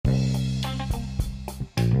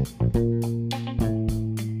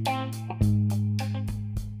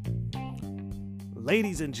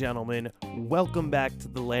Ladies and gentlemen, welcome back to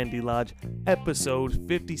the Landy Lodge, episode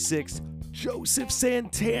 56. Joseph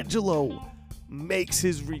Santangelo makes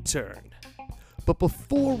his return. But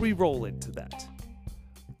before we roll into that,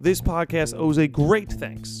 this podcast owes a great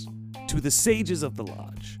thanks to the sages of the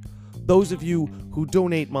lodge, those of you who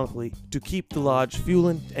donate monthly to keep the lodge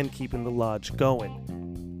fueling and keeping the lodge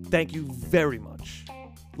going. Thank you very much.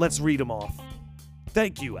 Let's read them off.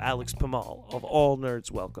 Thank you, Alex Pamal of All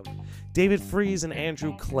Nerds Welcome, David Fries and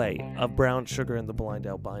Andrew Clay of Brown Sugar and the Blind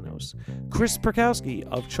Albinos, Chris Perkowski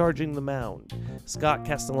of Charging the Mound, Scott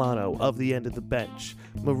Castellano of The End of the Bench,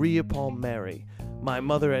 Maria Palmieri, My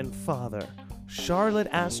Mother and Father, Charlotte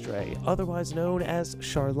Astray, otherwise known as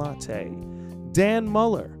Charlotte, Dan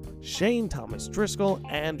Muller, Shane Thomas Driscoll,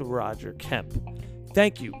 and Roger Kemp.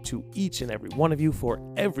 Thank you to each and every one of you for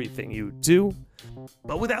everything you do.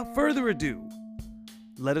 But without further ado,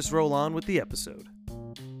 let us roll on with the episode.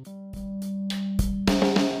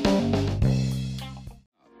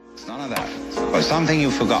 It's none of that. Or something you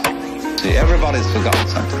forgot. See, everybody's forgotten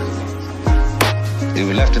something.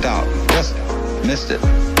 You left it out. Just missed it.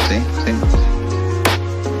 See?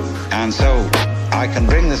 And so I can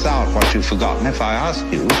bring this out, what you've forgotten, if I ask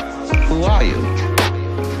you, who are you?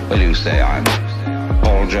 Well, you say, I'm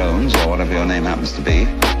Paul Jones, or whatever your name happens to be.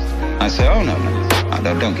 I say, oh, no.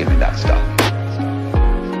 Don't give me that stuff.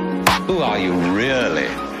 Who are you, really?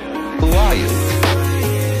 Who are you?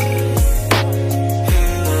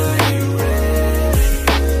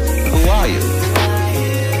 Who are you?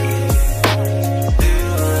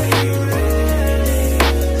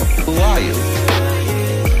 Who are you?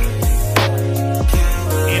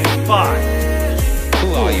 In 5. Who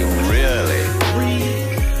are you, really? 3,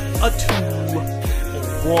 a 2,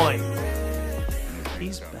 a 1.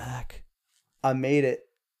 He's back. I made it.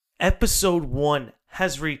 Episode 1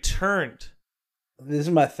 has returned. This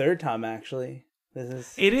is my third time, actually.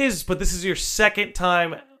 It is, but this is your second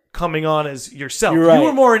time coming on as yourself. You're right. You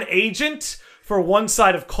were more an agent for one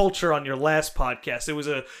side of culture on your last podcast. It was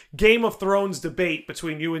a Game of Thrones debate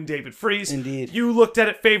between you and David Fries. Indeed. You looked at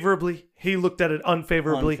it favorably. He looked at it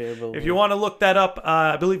unfavorably. If you want to look that up,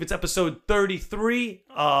 I believe it's episode 33.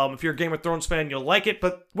 If you're a Game of Thrones fan, you'll like it.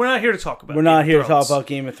 But we're not here to talk about We're not here to talk about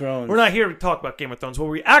Game of Thrones. We're not here to talk about Game of Thrones.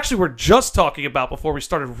 What we actually were just talking about before we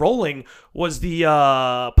started rolling was the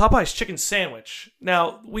Popeye's chicken sandwich.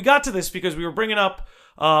 Now, we got to this because we were bringing up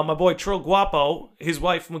my boy Trill Guapo, his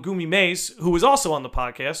wife Megumi Mays, who was also on the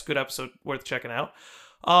podcast. Good episode, worth checking out.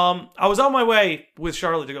 I was on my way with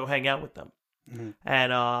Charlotte to go hang out with them. Mm-hmm.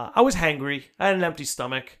 And I was hangry. I had an empty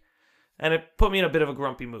stomach. And it put me in a bit of a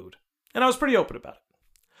grumpy mood. And I was pretty open about it.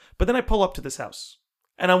 But then I pull up to this house.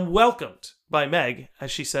 And I'm welcomed by Meg as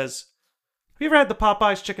she says, "Have you ever had the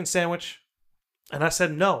Popeye's chicken sandwich?" And I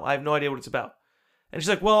said, "No, I have no idea what it's about." And she's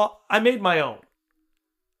like, "Well, I made my own."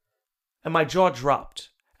 And my jaw dropped.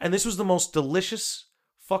 And this was the most delicious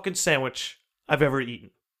fucking sandwich I've ever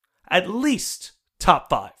eaten. At least top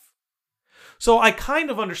 5. So I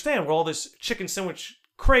kind of understand what all this chicken sandwich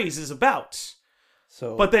craze is about.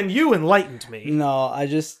 But then you enlightened me. No,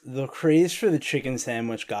 the craze for the chicken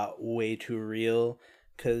sandwich got way too real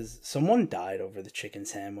because someone died over the chicken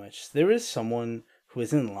sandwich. There was someone who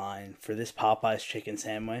was in line for this Popeye's chicken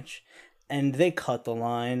sandwich, and they cut the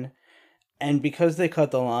line. And because they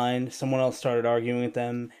cut the line, someone else started arguing with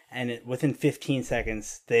them, and within 15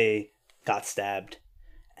 seconds, they got stabbed.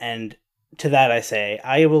 And to that I say,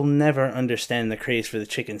 I will never understand the craze for the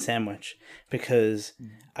chicken sandwich, because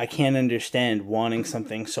I can't understand wanting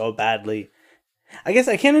something so badly. I guess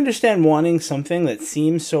I can't understand wanting something that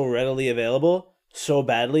seems so readily available so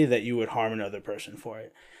badly that you would harm another person for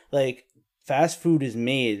it. Like, fast food is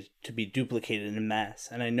made to be duplicated in mass,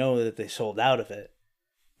 and I know that they sold out of it,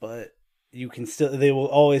 but they will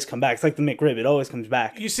always come back. It's like the McRib, it always comes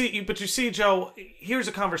back. You see, Joe, here's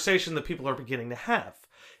a conversation that people are beginning to have.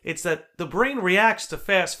 It's that the brain reacts to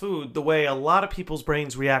fast food the way a lot of people's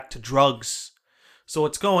brains react to drugs. So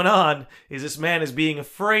what's going on is this man is being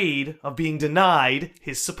afraid of being denied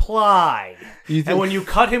his supply. And when you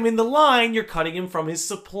cut him in the line, you're cutting him from his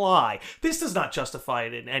supply. This does not justify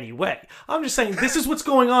it in any way. I'm just saying this is what's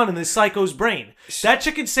going on in this psycho's brain. That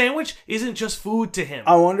chicken sandwich isn't just food to him.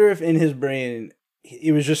 I wonder if in his brain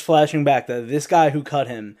it was just flashing back that this guy who cut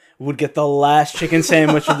him would get the last chicken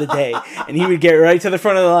sandwich of the day, and he would get right to the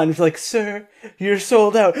front of the line and be like, "Sir, you're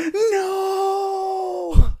sold out."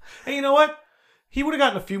 No! And you know what? He would have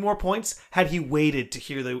gotten a few more points had he waited to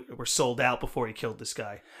hear they were sold out before he killed this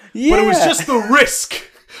guy. Yeah. But it was just the risk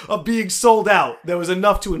of being sold out that was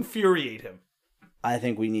enough to infuriate him. I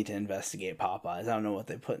think we need to investigate Popeyes. I don't know what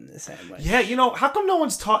they put in this sandwich. Yeah, how come no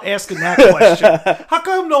one's asking that question? How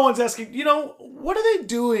come no one's asking, what are they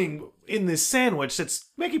doing in this sandwich that's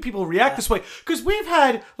making people react this way? Because we've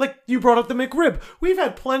had, like you brought up the McRib, we've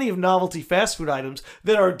had plenty of novelty fast food items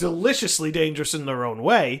that are deliciously dangerous in their own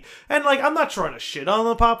way. And, I'm not trying to shit on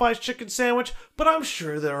the Popeyes chicken sandwich, but I'm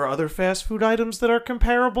sure there are other fast food items that are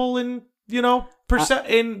comparable in,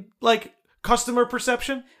 customer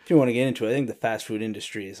perception. If you want to get into it, I think the fast food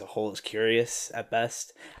industry as a whole is curious at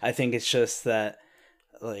best. I think it's just that,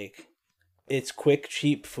 it's quick,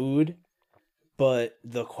 cheap food, but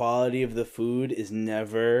the quality of the food is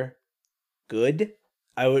never good.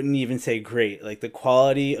 I wouldn't even say great. The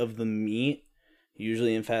quality of the meat,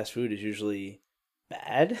 usually in fast food, is usually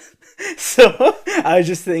bad. So I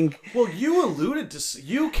just think... Well,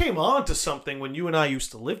 you came on to something when you and I used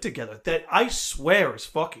to live together that I swear is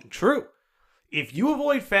fucking true. If you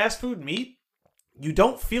avoid fast food meat, you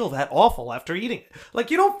don't feel that awful after eating it.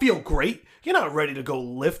 You don't feel great. You're not ready to go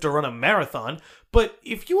lift or run a marathon. But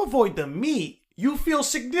if you avoid the meat, you feel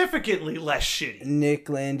significantly less shitty. Nick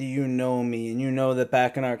Landy, you know me, and you know that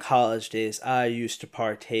back in our college days, I used to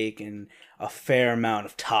partake in a fair amount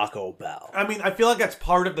of Taco Bell. I mean, I feel like that's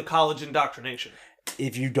part of the college indoctrination.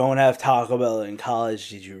 If you don't have Taco Bell in college,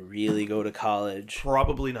 did you really go to college?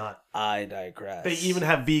 Probably not. I digress. They even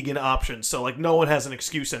have vegan options, so no one has an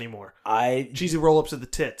excuse anymore. Cheesy roll-ups at the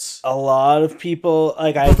tits. A lot of people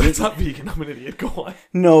That's not vegan. I'm an idiot. Go on.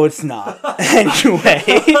 No, it's not. Anyway,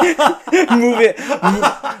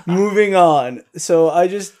 moving on. So I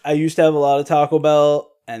used to have a lot of Taco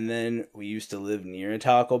Bell, and then we used to live near a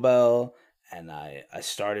Taco Bell. And I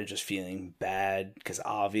started just feeling bad because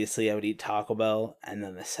obviously I would eat Taco Bell. And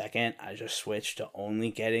then the second I just switched to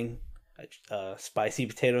only getting a spicy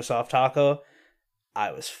potato soft taco,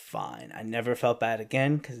 I was fine. I never felt bad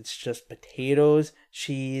again because it's just potatoes,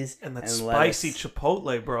 cheese, and that spicy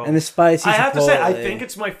chipotle, bro. And the spicy chipotle. I have to say, I think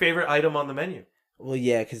it's my favorite item on the menu. Well,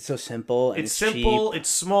 yeah, because it's so simple. And it's simple, cheap. It's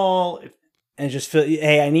small. And just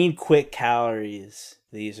hey, I need quick calories.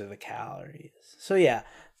 These are the calories. So yeah.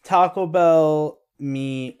 Taco Bell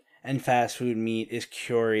meat and fast food meat is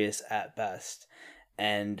curious at best.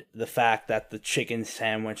 And the fact that the chicken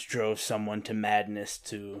sandwich drove someone to madness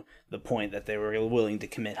to the point that they were willing to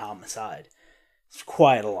commit homicide. It's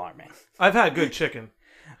quite alarming. I've had good chicken.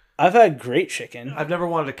 I've had great chicken. I've never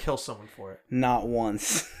wanted to kill someone for it. Not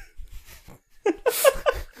once.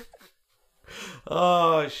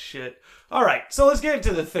 Oh, shit. All right, so let's get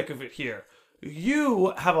into the thick of it here.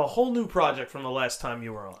 You have a whole new project from the last time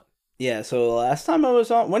you were on. Yeah, so the last time I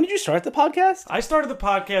was on... When did you start the podcast? I started the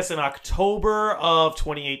podcast in October of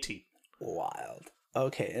 2018. Wild.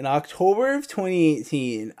 Okay, in October of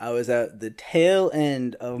 2018, I was at the tail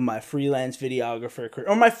end of my freelance videographer career,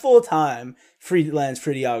 or my full-time freelance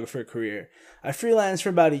videographer career. I freelanced for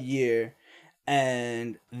about a year,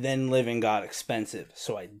 and then living got expensive,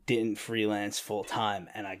 so I didn't freelance full-time,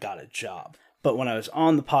 and I got a job. But when I was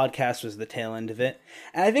on the podcast was the tail end of it.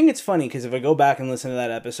 And I think it's funny because if I go back and listen to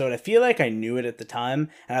that episode, I feel like I knew it at the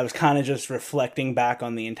time. And I was kind of just reflecting back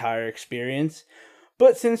on the entire experience.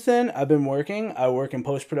 But since then, I've been working. I work in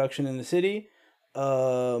post-production in the city.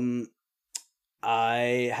 I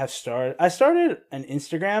started an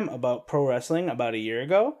Instagram about pro wrestling about a year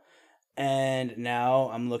ago. And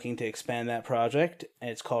now I'm looking to expand that project.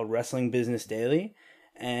 It's called Wrestling Business Daily.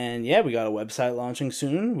 And yeah, we got a website launching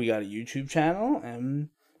soon. We got a YouTube channel, and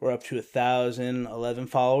we're up to 1,011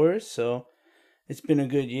 followers. So it's been a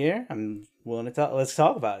good year. I'm willing to talk. Let's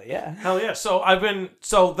talk about it. Yeah. Hell yeah. So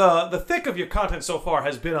the thick of your content so far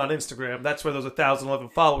has been on Instagram. That's where those 1,011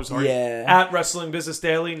 followers are. Yeah. At Wrestling Business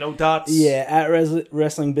Daily, no dots. Yeah, at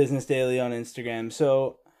Wrestling Business Daily on Instagram.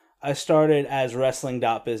 So I started as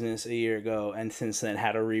wrestling.business a year ago, and since then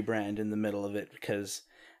had a rebrand in the middle of it because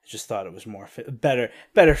I just thought it was more better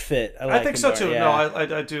fit. I think so too. Yeah. No,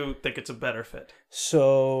 I do think it's a better fit.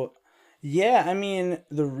 So, yeah, I mean,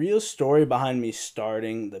 the real story behind me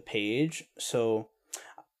starting the page. So,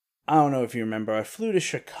 I don't know if you remember, I flew to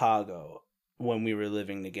Chicago when we were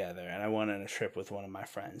living together, and I went on a trip with one of my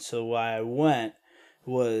friends. So, why I went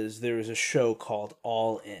was there was a show called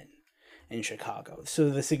All in Chicago. So,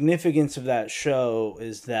 the significance of that show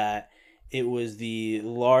is that it was the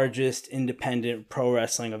largest independent pro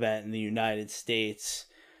wrestling event in the United States.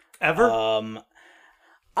 Ever?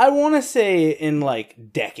 I want to say in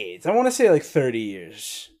decades. I want to say 30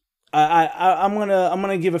 years. I'm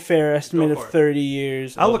gonna give a fair estimate of 30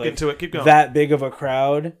 years. I'll look into it. Keep going. That big of a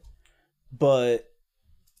crowd, but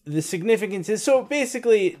the significance is so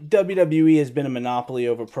basically WWE has been a monopoly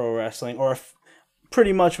over pro wrestling, or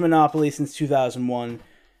pretty much monopoly since 2001.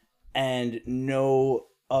 and no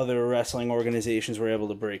other wrestling organizations were able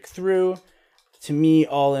to break through. To me,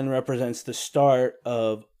 All In represents the start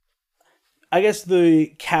of, I guess,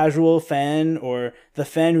 the casual fan, or the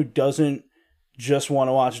fan who doesn't just want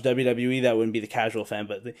to watch WWE. That wouldn't be the casual fan,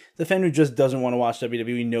 but the fan who just doesn't want to watch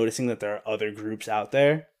WWE, noticing that there are other groups out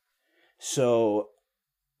there. So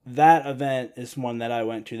that event is one that I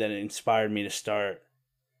went to that inspired me to start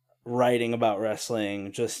writing about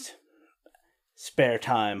wrestling, just spare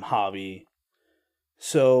time hobby.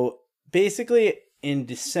 So basically in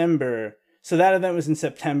December, so that event was in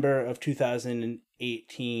September of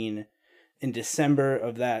 2018. In December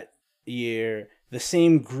of that year, the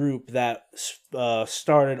same group that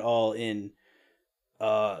started All In,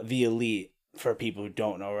 the Elite, for people who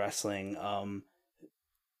don't know wrestling,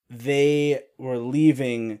 they were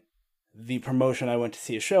leaving the promotion I went to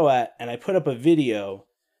see a show at, and I put up a video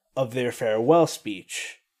of their farewell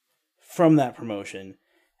speech from that promotion,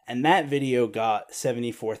 and that video got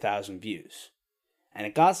 74,000 views. And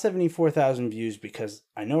it got 74,000 views because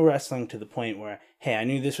I know wrestling to the point where, hey, I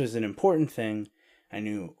knew this was an important thing. I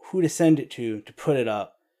knew who to send it to put it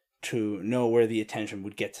up, to know where the attention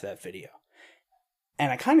would get to that video.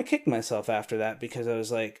 And I kind of kicked myself after that because I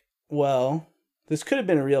was like, well, this could have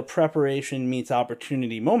been a real preparation meets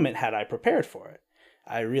opportunity moment had I prepared for it.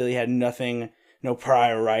 I really had nothing, no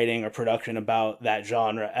prior writing or production about that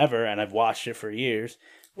genre ever, and I've watched it for years.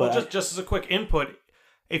 But well, just as a quick input,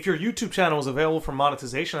 if your YouTube channel was available for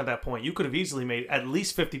monetization at that point, you could have easily made at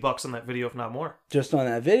least $50 on that video, if not more. Just on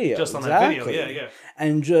that video. Just on that video, yeah.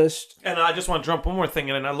 And I just want to jump one more thing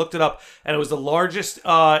in, and I looked it up, and it was the largest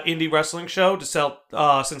indie wrestling show to sell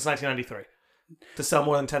since 1993. To sell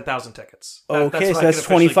more than 10,000 tickets. Okay, so that's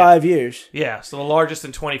 25 years. Yeah, so the largest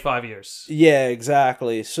in 25 years. Yeah,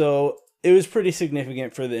 exactly. So it was pretty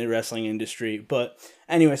significant for the wrestling industry. But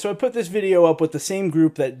anyway, so I put this video up with the same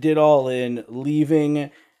group that did All In,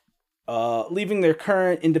 leaving their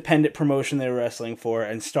current independent promotion they were wrestling for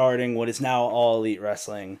and starting what is now All Elite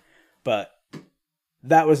Wrestling. But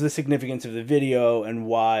that was the significance of the video and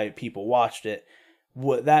why people watched it.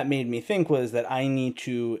 What that made me think was that I need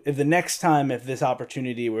to, if this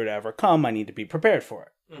opportunity were to ever come, I need to be prepared for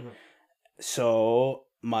it. Mm-hmm. So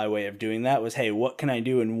my way of doing that was, hey, what can I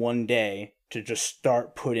do in one day to just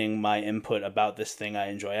start putting my input about this thing I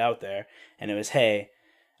enjoy out there? And it was, hey,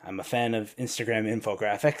 I'm a fan of Instagram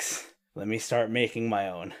infographics. Let me start making my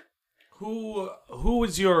own. Who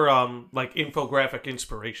was your infographic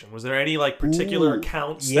inspiration? Was there any particular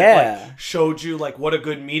accounts that showed you what a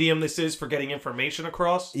good medium this is for getting information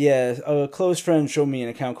across? Yeah, a close friend showed me an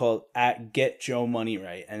account called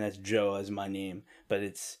 @GetJoeMoneyRight, and that's Joe as my name, but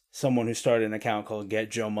it's someone who started an account called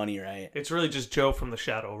Get Joe Money Right. It's really just Joe from the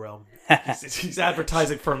Shadow Realm. He's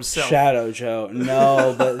advertising for himself. Shadow Joe.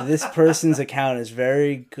 No, but this person's account is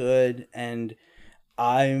very good, and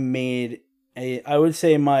I would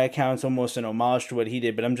say my account's almost an homage to what he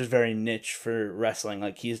did, but I'm just very niche for wrestling.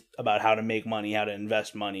 He's about how to make money, how to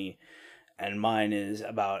invest money, and mine is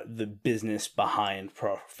about the business behind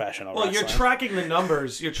professional wrestling. Well, you're tracking the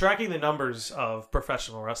numbers. You're tracking the numbers of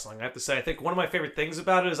professional wrestling. I have to say, I think one of my favorite things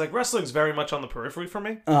about it is wrestling's very much on the periphery for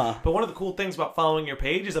me. Uh-huh. But one of the cool things about following your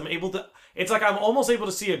page is I'm almost able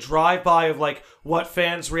to see a drive-by of what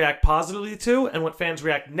fans react positively to and what fans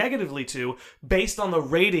react negatively to based on the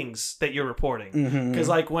ratings that you're reporting. Because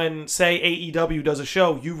when, say, AEW does a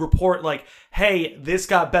show, you report hey, this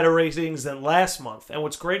got better ratings than last month. And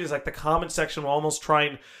what's great is the comment section will almost try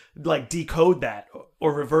and decode that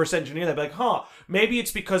or reverse engineer that. Maybe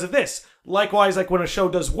it's because of this. Likewise, when a show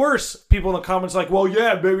does worse, people in the comments well,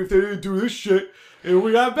 yeah, maybe if they didn't do this shit, it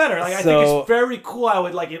would have better. I think it's very cool how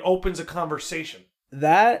it opens a conversation.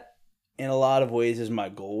 That, in a lot of ways, is my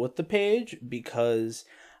goal with the page, because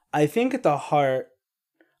I think at the heart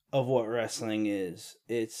of what wrestling is,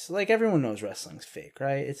 it's everyone knows wrestling's fake,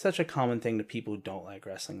 right? It's such a common thing to people who don't like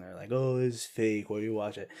wrestling. They're oh, it's fake, why do you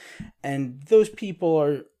watch it? And those people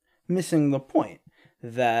are missing the point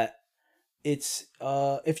that it's,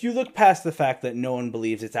 if you look past the fact that no one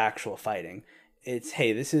believes it's actual fighting, it's,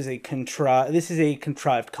 hey, this is a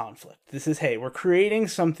contrived conflict. This is, hey, we're creating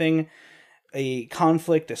something, a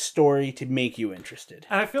conflict, a story to make you interested.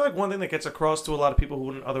 And I feel one thing that gets across to a lot of people who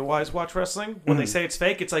wouldn't otherwise watch wrestling, when they say it's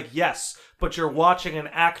fake, it's yes, but you're watching an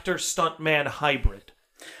actor stuntman hybrid.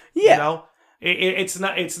 Yeah. It's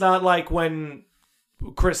not like when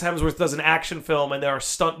Chris Hemsworth does an action film and there are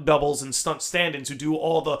stunt doubles and stunt stand-ins who do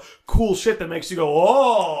all the cool shit that makes you go,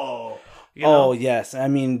 oh! Oh, yes. I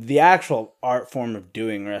mean, the actual art form of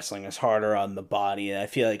doing wrestling is harder on the body. And I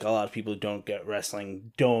feel a lot of people who don't get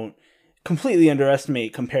wrestling don't completely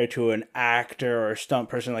underestimate compared to an actor or a stunt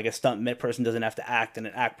person. Like a stunt person doesn't have to act, and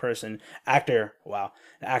an actor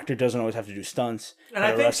doesn't always have to do stunts. And I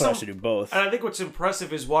a think wrestler has to do both. And I think what's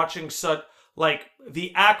impressive is watching such like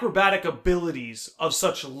the acrobatic abilities of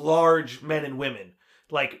such large men and women,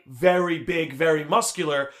 like very big, very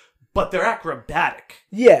muscular, but they're acrobatic.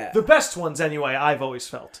 Yeah, The best ones, anyway. I've always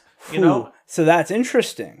felt, you know. So that's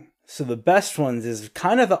interesting. So the best ones is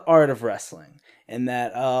kind of the art of wrestling. And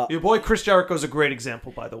that Your boy Chris Jericho is a great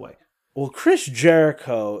example, by the way. well, Chris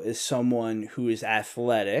Jericho is someone who is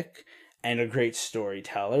athletic and a great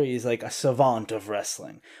storyteller. He's like a savant of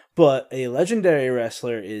wrestling. But a legendary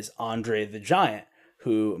wrestler is Andre the Giant,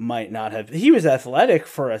 who might not have. He was athletic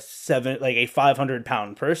for a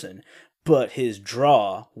 500-pound person, but his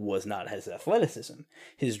draw was not his athleticism.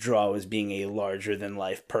 His draw was being a larger than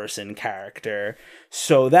life person character.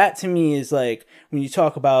 So that to me is like when you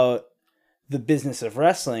talk about the business of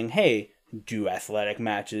wrestling, hey, do athletic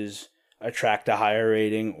matches attract a higher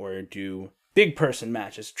rating, or do big person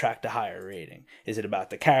matches attract a higher rating? Is it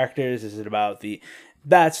about the characters? Is it about the...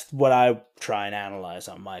 That's what I try and analyze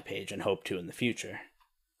on my page and hope to in the future.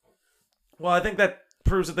 Well, I think that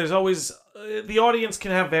proves that there's always... the audience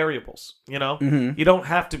can have variables, you know? Mm-hmm. You don't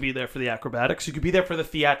have to be there for the acrobatics. You could be there for the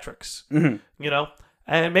theatrics, Mm-hmm. you know?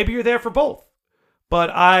 And maybe you're there for both.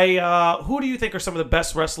 But who do you think are some of the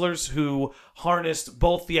best wrestlers who harnessed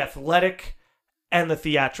both the athletic and the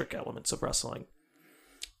theatric elements of wrestling?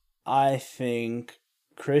 I think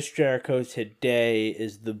Chris Jericho today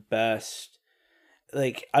is the best.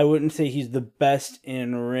 Like, I wouldn't say he's the best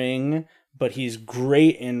in ring, but he's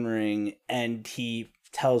great in ring, and he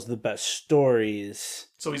tells the best stories.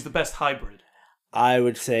 So he's the best hybrid. I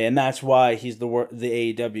would say, and that's why he's the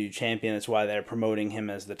AEW champion. That's why they're promoting him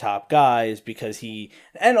as the top guy, is because he...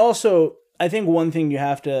 And also, I think one thing you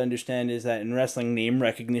have to understand is that in wrestling, name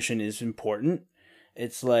recognition is important.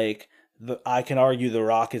 It's like, I can argue The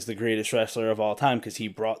Rock is the greatest wrestler of all time because he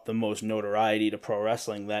brought the most notoriety to pro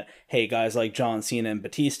wrestling that, hey, guys like John Cena and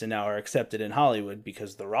Batista now are accepted in Hollywood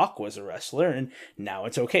because The Rock was a wrestler, and now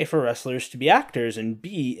it's okay for wrestlers to be actors and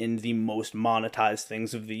be in the most monetized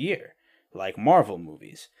things of the year, like Marvel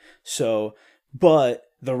movies. So, but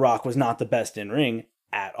The Rock was not the best in ring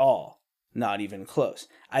at all. Not even close.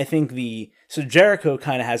 I think so Jericho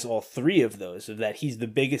kind of has all three of those, of that he's the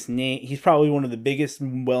biggest name. He's probably one of the biggest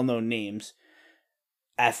well-known names,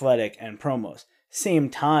 athletic and promos. Same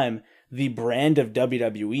time, the brand of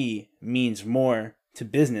WWE means more to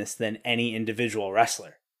business than any individual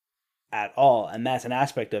wrestler at all. And that's an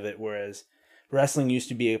aspect of it. Whereas wrestling used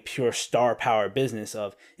to be a pure star power business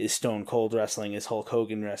of, is Stone Cold wrestling? Is Hulk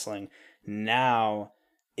Hogan wrestling? Now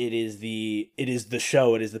it is the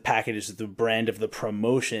show, it is the package, it is the brand of the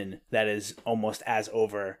promotion that is almost as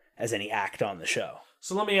over as any act on the show.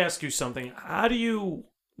 So let me ask you something.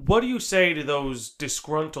 What do you say to those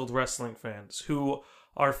disgruntled wrestling fans who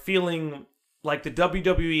are feeling like the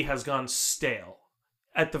WWE has gone stale,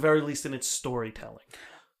 at the very least in its storytelling?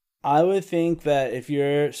 I would think that if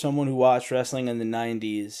you're someone who watched wrestling in the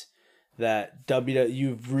 90s, that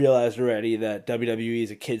you've realized already that WWE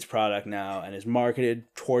is a kid's product now and is marketed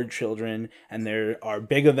toward children, and there are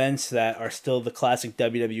big events that are still the classic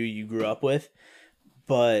WWE you grew up with,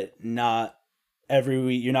 but not every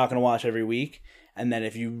week. You're not going to watch every week, and that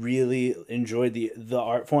if you really enjoyed the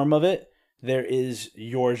art form of it, there is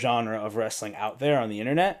your genre of wrestling out there on the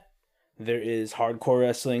internet. There is hardcore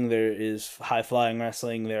wrestling, there is high-flying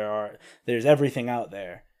wrestling, there's everything out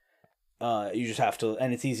there. You just have to,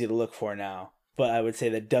 and it's easy to look for now. But I would say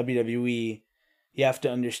that WWE, you have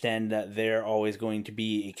to understand that they're always going to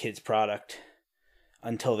be a kid's product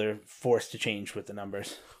until they're forced to change with the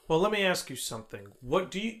numbers. Well, let me ask you something.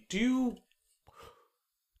 What do you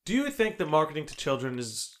think that marketing to children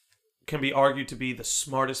can be argued to be the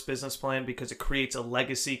smartest business plan because it creates a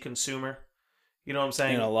legacy consumer? You know what I'm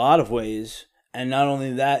saying? In a lot of ways. And not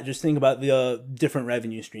only that, just think about the different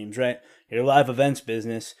revenue streams, right? Your live events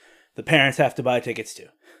business, the parents have to buy tickets to.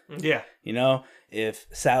 Yeah. You know, if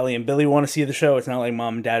Sally and Billy want to see the show, it's not like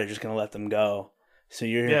mom and dad are just going to let them go. So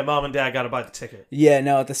yeah, mom and dad got to buy the ticket. Yeah,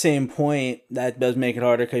 now at the same point, that does make it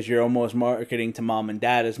harder because you're almost marketing to mom and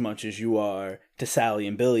dad as much as you are to Sally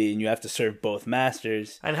and Billy, and you have to serve both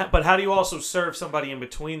masters. But how do you also serve somebody in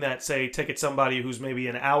between that, say, ticket somebody who's maybe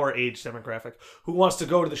in our age demographic, who wants to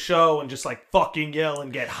go to the show and just like fucking yell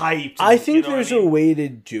and get hyped? I think there's a way to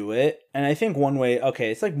do it, and I think one way,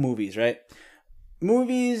 okay, it's like movies, right?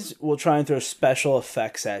 movies will try and throw special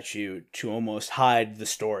effects at you to almost hide the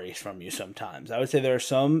stories from you sometimes. I would say there are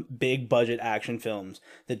some big budget action films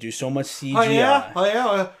that do so much CGI. Oh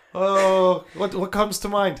yeah. Oh, what comes to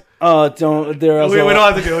mind? Don't. There are we don't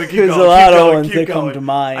have to do it. Keep there's going. a lot Keep of going. ones Keep that going. come to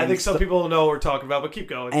mind. I think some people know what we're talking about, but keep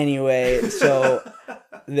going. Anyway, so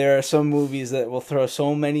there are some movies that will throw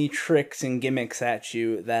so many tricks and gimmicks at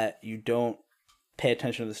you that you don't pay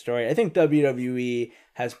attention to the story. I think WWE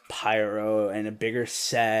has pyro and a bigger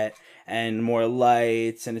set and more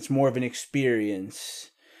lights, and it's more of an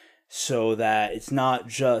experience, so that it's not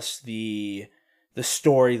just the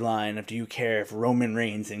storyline of, do you care if Roman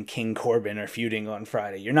Reigns and King Corbin are feuding on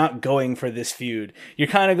Friday? You're not going for this feud. You're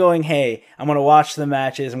kind of going, hey, I'm going to watch the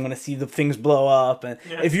matches. I'm going to see the things blow up. And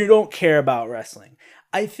if you don't care about wrestling,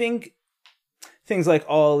 I think things like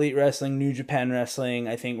All Elite Wrestling, New Japan Wrestling,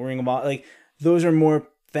 I think Ring of Honor, like, those are more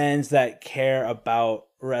fans that care about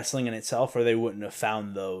wrestling in itself, or they wouldn't have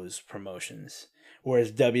found those promotions.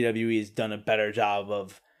 Whereas WWE has done a better job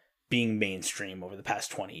of being mainstream over the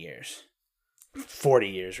past 20 years. 40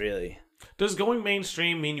 years, really. Does going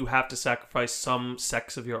mainstream mean you have to sacrifice some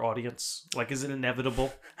sex of your audience? Like, is it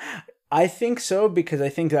inevitable? I think so, because I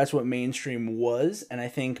think that's what mainstream was, and I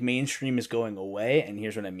think mainstream is going away, and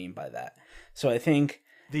here's what I mean by that. So I think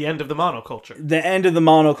the end of the monoculture. The end of the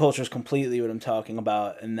monoculture is completely what I'm talking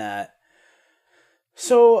about, in that.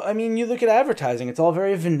 So, I mean, you look at advertising, it's all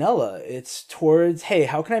very vanilla. It's towards, hey,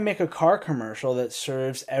 how can I make a car commercial that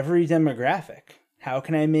serves every demographic? How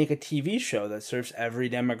can I make a TV show that serves every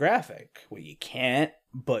demographic? Well, you can't,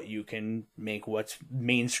 but you can make what's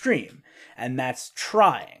mainstream. And that's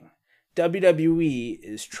trying. WWE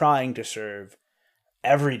is trying to serve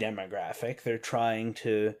every demographic. They're trying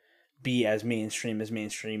to be as mainstream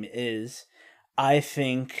is. I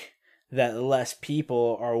think that less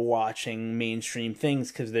people are watching mainstream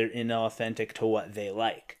things because they're inauthentic to what they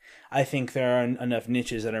like. I think there are enough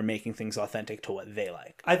niches that are making things authentic to what they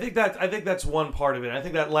like. I think that's one part of it. I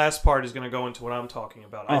think that last part is going to go into what I'm talking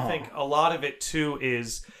about. I think a lot of it too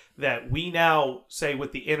is that we now, say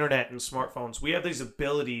with the internet and smartphones, we have these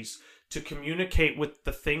abilities to communicate with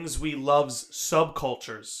the things we love's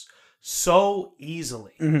subcultures so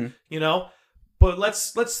easily. You know? But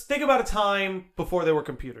let's think about a time before there were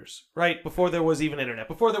computers, right? Before there was even internet,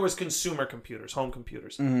 before there was consumer computers, home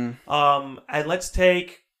computers. And let's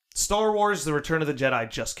take Star Wars: The Return of the Jedi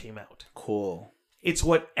just came out. Cool. It's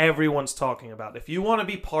what everyone's talking about. If you want to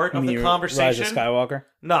be part of the conversation, Rise of Skywalker?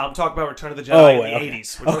 No, I'm talking about Return of the Jedi in the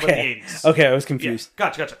 80s. We're talking about the 80s. Okay, I was confused. Yeah,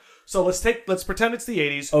 gotcha. So let's pretend it's the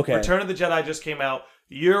 80s. Okay. Return of the Jedi just came out.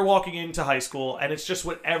 You're walking into high school, and it's just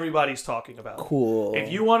what everybody's talking about. Cool.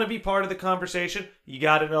 If you want to be part of the conversation, you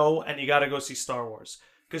got to know, and you got to go see Star Wars.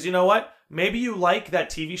 Because you know what? Maybe you like that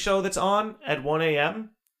TV show that's on at 1 a.m.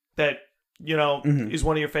 that, you know, is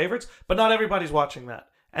one of your favorites, but not everybody's watching that.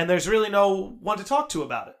 And there's really no one to talk to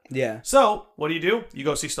about it. Yeah. So, what do? You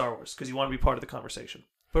go see Star Wars, because you want to be part of the conversation.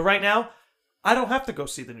 But right now, I don't have to go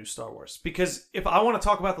see the new Star Wars, because if I want to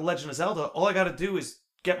talk about The Legend of Zelda, all I got to do is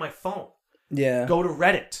get my phone. Yeah. Go to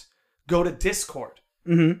Reddit. Go to Discord.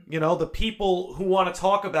 You know, the people who want to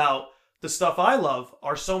talk about the stuff I love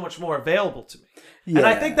are so much more available to me. Yeah. And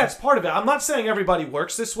I think that's part of it. I'm not saying everybody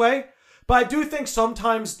works this way, but I do think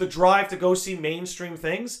sometimes the drive to go see mainstream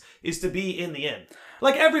things is to be in the end.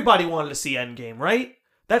 Like, everybody wanted to see Endgame, right?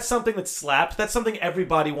 That's something that slapped. That's something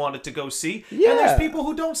everybody wanted to go see. Yeah. And there's people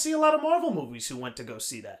who don't see a lot of Marvel movies who went to go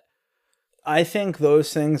see that. I think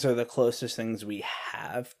those things are the closest things we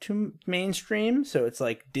have to mainstream. So it's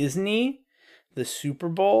like Disney, the Super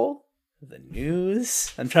Bowl, the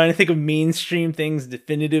news. I'm trying to think of mainstream things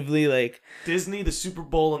definitively, like Disney, the Super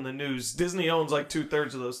Bowl, and the news. Disney owns like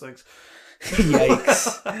 2/3 of those things.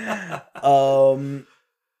 Yikes.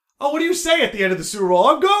 Oh, what do you say at the end of the Super Bowl?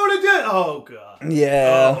 I'm going to Disney. Oh, God.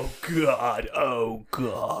 Yeah. Oh, God. Oh,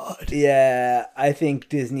 God. Yeah, I think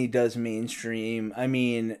Disney does mainstream. I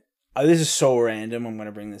mean, this is so random, I'm going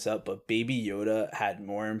to bring this up, but Baby Yoda had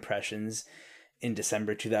more impressions in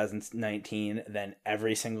December 2019 than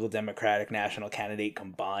every single Democratic national candidate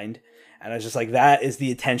combined. And I was just like, that is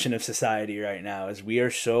the attention of society right now, is we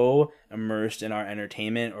are so immersed in our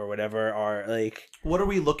entertainment or whatever our, like... What are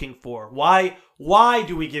we looking for? Why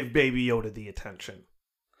do we give Baby Yoda the attention?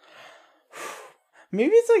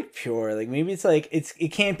 Maybe it's like pure, like maybe it's like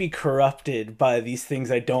it can't be corrupted by these things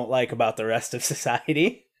I don't like about the rest of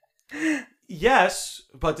society. Yes,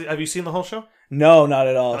 but have you seen the whole show? No, not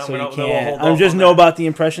at all. So you can't. I just know about the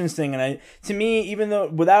impressions thing, and to me, even though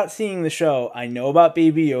without seeing the show, I know about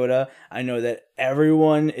Baby Yoda. I know that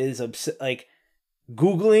everyone is like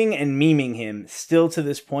Googling and memeing him still to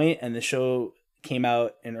this point, and the show came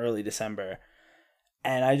out in early December.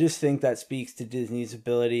 And I just think that speaks to Disney's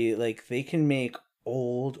ability. Like, they can make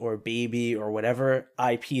old or baby or whatever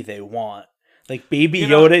IP they want. Like, Baby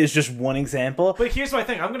Yoda is just one example. But here's my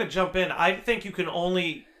thing. I'm going to jump in. I think you can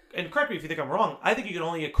only, and correct me if you think I'm wrong, I think you can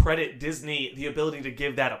only accredit Disney the ability to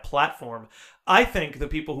give that a platform. I think the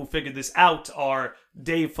people who figured this out are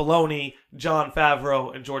Dave Filoni, Jon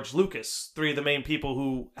Favreau, and George Lucas, three of the main people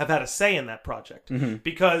who have had a say in that project. Mm-hmm.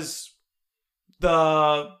 Because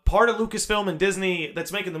the part of Lucasfilm and Disney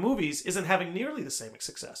that's making the movies isn't having nearly the same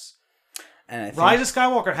success. And I think, Rise of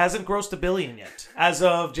Skywalker hasn't grossed $1 billion yet. As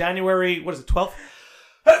of January, 12th?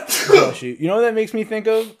 You know what that makes me think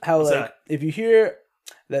of? How, What's like, that? if you hear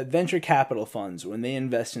that venture capital funds, when they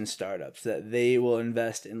invest in startups, that they will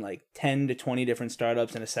invest in like 10 to 20 different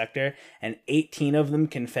startups in a sector, and 18 of them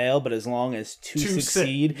can fail, but as long as two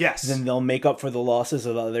succeed, yes, then they'll make up for the losses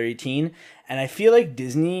of the other 18. And I feel like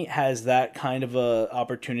Disney has that kind of a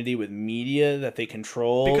opportunity with media that they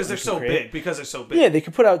control. Because they're so big. Yeah, they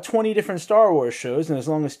could put out 20 different Star Wars shows, and as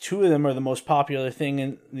long as 2 of them are the most popular thing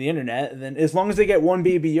in the internet, then as long as they get one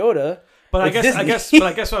Baby Yoda... But I guess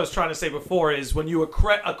what I was trying to say before is when you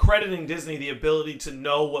accrediting Disney the ability to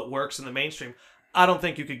know what works in the mainstream, I don't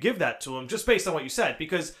think you could give that to them just based on what you said,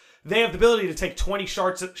 because they have the ability to take 20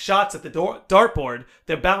 shots at the dartboard.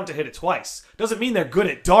 They're bound to hit it twice. Doesn't mean they're good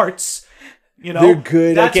at darts. You know, they're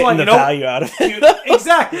good at getting the value out of it.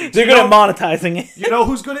 Exactly. They're good at monetizing it. You know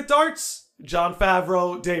who's good at darts? Jon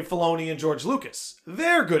Favreau, Dave Filoni, and George Lucas.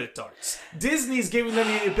 They're good at darts. Disney's giving them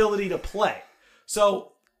the ability to play. So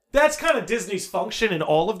that's kind of Disney's function in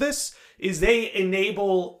all of this, is they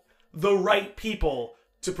enable the right people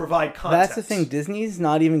to provide content. That's the thing. Disney's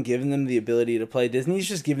not even giving them the ability to play. Disney's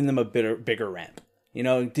just giving them a bigger ramp. You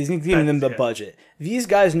know, Disney's giving them the budget. These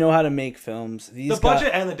guys know how to make films. The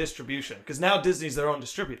budget and the distribution, because now Disney's their own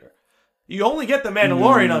distributor. You only get The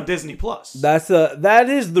Mandalorian on Disney Plus. That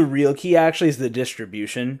is the real key. Actually, is the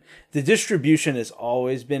distribution. The distribution has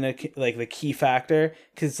always been the key factor,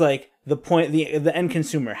 because like the point, the end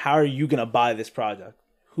consumer. How are you gonna buy this product?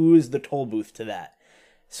 Who is the toll booth to that?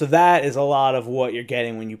 So that is a lot of what you're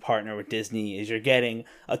getting when you partner with Disney. Is you're getting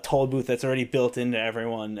a toll booth that's already built into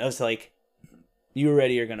everyone. It's like you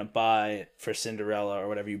already are gonna buy for Cinderella or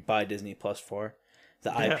whatever you buy Disney Plus for,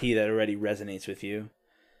 the IP that already resonates with you.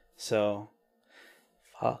 So,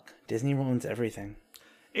 fuck. Disney ruins everything.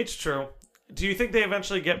 It's true. Do you think they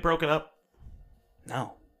eventually get broken up?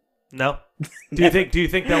 No. No? Do you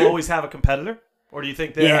think they'll always have a competitor? Or do you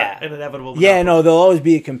think they're an inevitable monopoly? Yeah, no, they'll always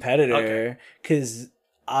be a competitor. Because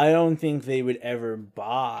I don't think they would ever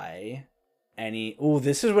buy any... Oh,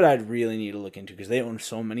 this is what I'd really need to look into, because they own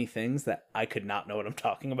so many things that I could not know what I'm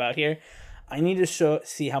talking about here. I need to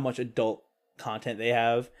see how much adult content they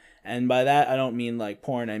have. And by that, I don't mean like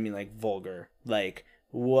porn. I mean like vulgar. Like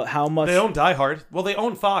how much they own Die Hard. Well, they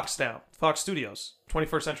own Fox now. Fox Studios,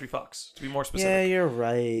 21st Century Fox, to be more specific. Yeah, you're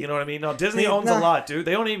right. You know what I mean? No, Disney owns a lot, dude.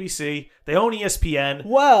 They own ABC. They own ESPN.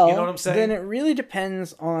 Well, you know what I'm saying? Then it really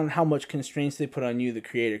depends on how much constraints they put on you, the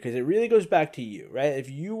creator, because it really goes back to you, right?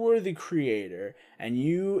 If you were the creator and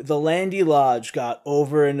the Landy Lodge got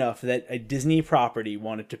over enough that a Disney property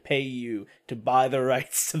wanted to pay you to buy the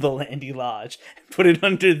rights to the Landy Lodge and put it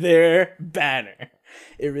under their banner,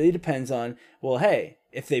 it really depends on, well, hey,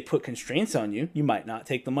 if they put constraints on you, you might not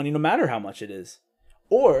take the money no matter how much it is.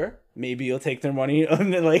 Or maybe you'll take their money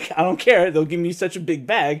and they're like, I don't care. They'll give me such a big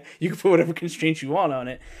bag. You can put whatever constraints you want on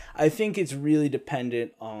it. I think it's really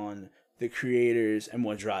dependent on the creators and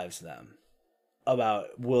what drives them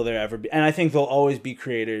about will there ever be. And I think there'll always be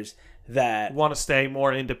creators that want to stay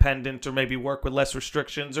more independent or maybe work with less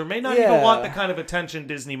restrictions or may not even want the kind of attention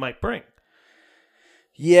Disney might bring.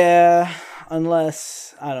 Yeah,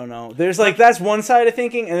 unless, I don't know. There's like, that's one side of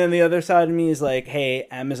thinking, and then the other side of me is like, hey,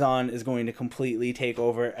 Amazon is going to completely take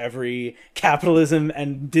over every capitalism,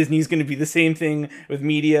 and Disney's going to be the same thing with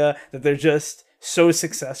media, that they're just so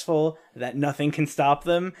successful that nothing can stop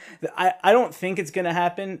them. I don't think it's going to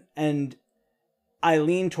happen, and I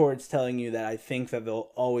lean towards telling you that I think that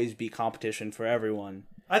there'll always be competition for everyone.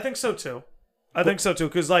 I think so too.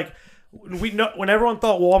 Because like, we know when everyone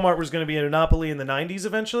thought Walmart was going to be a monopoly in the 90s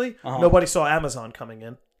eventually, nobody saw Amazon coming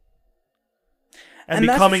in and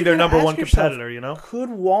becoming their number one competitor, you know? Could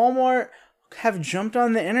Walmart have jumped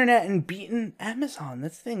on the internet and beaten Amazon?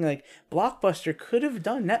 That's the thing. Like, Blockbuster could have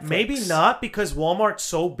done Netflix. Maybe not, because Walmart's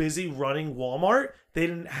so busy running Walmart, they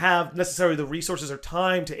didn't have necessarily the resources or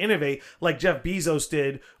time to innovate like Jeff Bezos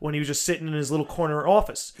did when he was just sitting in his little corner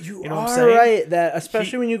office. You know are what I'm saying? right. That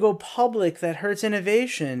especially when you go public, that hurts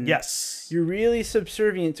innovation. Yes. You're really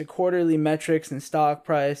subservient to quarterly metrics and stock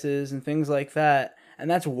prices and things like that. And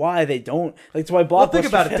that's why they don't. Like, that's why Blockbuster. Well, think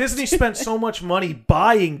about it. Disney spent so much money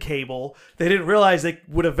buying cable, they didn't realize they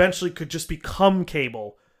would eventually could just become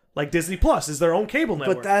cable. Like Disney Plus is their own cable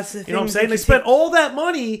network. But that's the thing. You know what I'm saying? They spent all that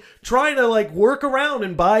money trying to like work around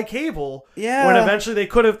and buy cable. Yeah. When eventually they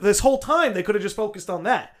could have, this whole time, they could have just focused on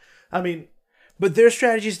that. I mean. But their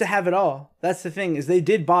strategy is to have it all. That's the thing, is they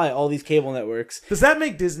did buy all these cable networks. Does that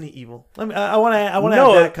make Disney evil? I mean, I want to have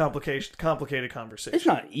that complicated conversation. It's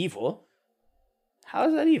not evil. How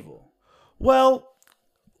is that evil? Well,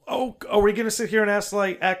 are we going to sit here and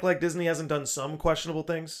act like Disney hasn't done some questionable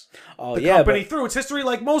things? Oh, the yeah, company through its history,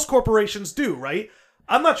 like most corporations do, right?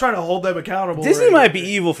 I'm not trying to hold them accountable. Disney might be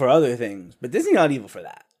evil for other things, but Disney's not evil for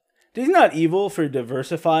that. Disney's not evil for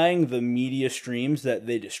diversifying the media streams that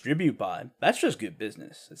they distribute by. That's just good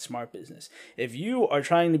business. It's smart business. If you are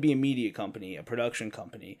trying to be a media company, a production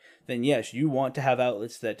company, then yes, you want to have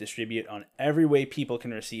outlets that distribute on every way people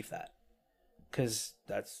can receive that. Because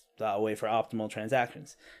that's the way for optimal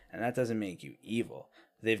transactions. And that doesn't make you evil.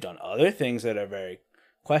 They've done other things that are very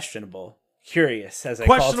questionable. Curious, as I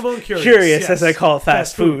call it. Curious, yes. As I call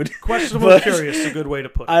fast food. Questionable and curious is a good way to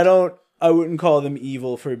put it. I wouldn't call them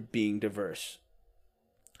evil for being diverse.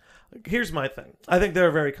 Here's my thing. I think they're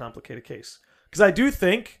a very complicated case. Because I do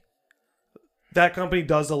think that company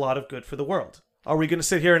does a lot of good for the world. Are we going to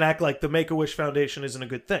sit here and act like the Make-A-Wish Foundation isn't a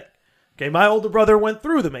good thing? Okay, my older brother went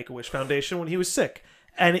through the Make-A-Wish Foundation when he was sick.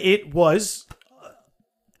 And it was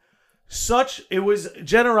it was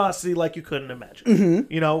generosity like you couldn't imagine.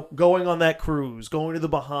 Mm-hmm. You know, going on that cruise, going to the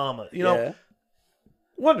Bahamas, you know.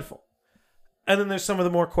 Wonderful. And then there's some of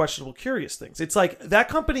the more questionable, curious things. It's like that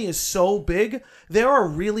company is so big, there are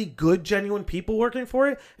really good, genuine people working for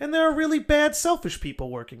it, and there are really bad, selfish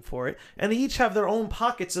people working for it, and they each have their own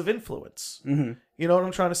pockets of influence. Mm-hmm. You know what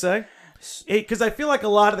I'm trying to say? Because I feel like a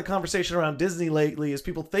lot of the conversation around Disney lately is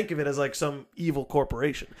people think of it as like some evil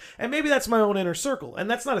corporation. And maybe that's my own inner circle, and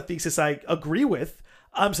that's not a thesis I agree with.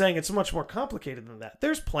 I'm saying it's much more complicated than that.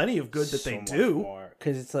 There's plenty of good that they do.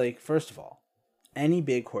 Because it's like, first of all, any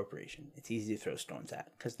big corporation, it's easy to throw stones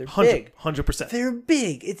at because they're 100%. They're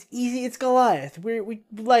big. It's easy. It's Goliath. We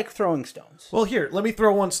like throwing stones. Well, here, let me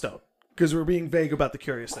throw one stone because we're being vague about the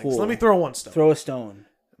curious things. Let me throw one stone. Throw a stone.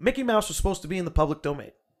 Mickey Mouse was supposed to be in the public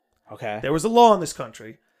domain. Okay. There was a law in this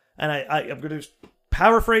country, and I'm going to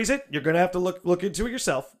paraphrase it. You're going to have to look into it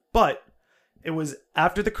yourself. But it was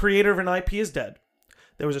after the creator of an IP is dead,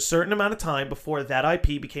 there was a certain amount of time before that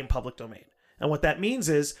IP became public domain. And what that means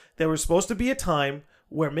is there was supposed to be a time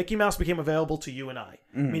where Mickey Mouse became available to you and I.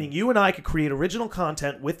 Meaning you and I could create original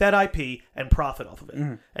content with that IP and profit off of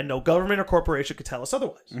it. And no government or corporation could tell us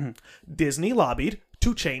otherwise. Disney lobbied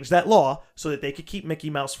to change that law so that they could keep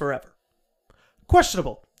Mickey Mouse forever.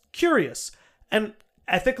 Questionable. Curious. And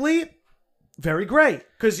ethically, very gray.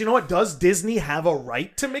 Because you know what? Does Disney have a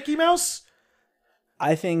right to Mickey Mouse?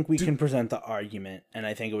 I think we can present the argument, and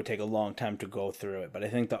I think it would take a long time to go through it. But I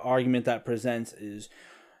think the argument that presents is,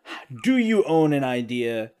 do you own an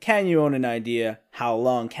idea? Can you own an idea? How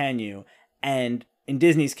long can you? And in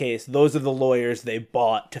Disney's case, those are the lawyers they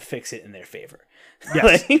bought to fix it in their favor.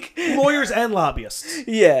 Yes. Lawyers and lobbyists.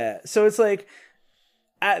 Yeah. So it's like,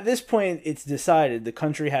 at this point, it's decided the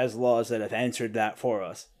country has laws that have answered that for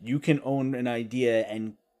us. You can own an idea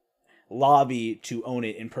and lobby to own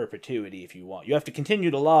it in perpetuity if you want. You have to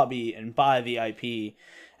continue to lobby and buy the IP,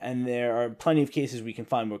 and there are plenty of cases we can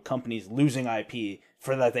find where companies losing IP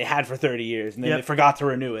for that they had for 30 years and then they forgot to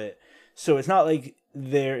renew it. So it's not like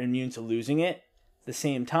they're immune to losing it. At the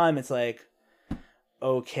same time, it's like,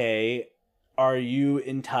 okay, are you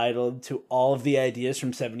entitled to all of the ideas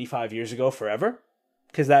from 75 years ago forever?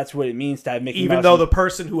 Because that's what it means to have Mickey Mouse. Even though the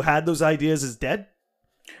person who had those ideas is dead?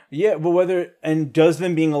 Yeah, but does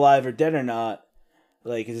them being alive or dead or not,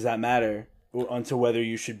 like, does that matter onto whether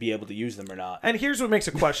you should be able to use them or not? And here's what makes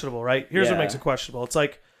it questionable, right? Here's what makes it questionable. It's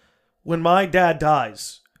like, when my dad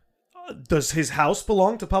dies, does his house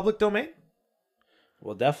belong to public domain?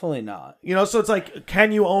 Well, definitely not. You know, so it's like,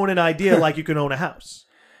 can you own an idea like you can own a house?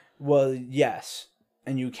 Well, yes,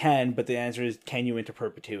 and you can, but the answer is, can you into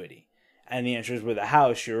perpetuity? And the answer is, with a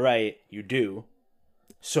house, you're right, you do.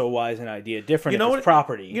 So why is an idea different if it's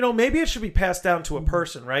property? You know, maybe it should be passed down to a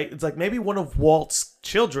person, right? It's like maybe one of Walt's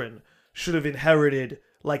children should have inherited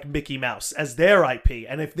like Mickey Mouse as their IP.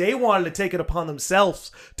 And if they wanted to take it upon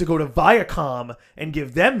themselves to go to Viacom and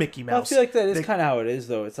give them Mickey Mouse. Well, I feel like that is kind of how it is,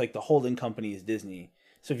 though. It's like the holding company is Disney.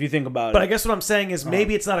 So if you think about it. But I guess what I'm saying is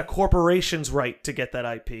maybe it's not a corporation's right to get that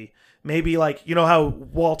IP. Maybe, like, you know how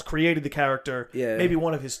Walt created the character? Yeah. Maybe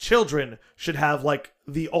one of his children should have, like,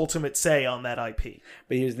 the ultimate say on that IP.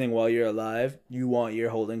 But here's the thing. While you're alive, you want your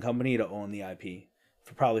holding company to own the IP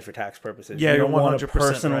probably for tax purposes. Yeah, you you're don't want to 100%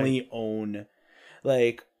 personally own,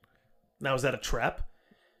 like. Now, is that a trap?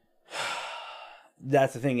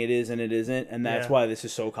 That's the thing. It is and it isn't, and that's why this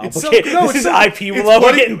is so It's so- complicated. no, this it's is so- IP it's law. We're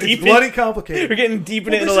bloody- getting it's deep. bloody complicated. We're getting deep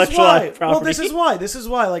in Well, this is intellectual why. property. Well, this is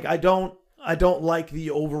why. Like, I don't like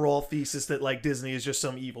the overall thesis that like Disney is just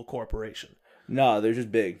some evil corporation. No, they're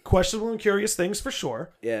just big. Questionable and curious things for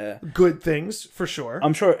sure. Yeah. Good things for sure.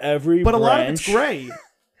 I'm sure every but branch, a lot of it's gray.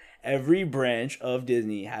 Every branch of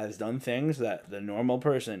Disney has done things that the normal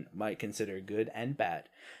person might consider good and bad.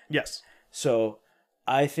 Yes. So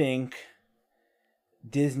I think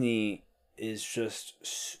Disney is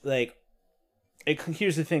just like,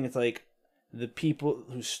 here's the thing. It's like the people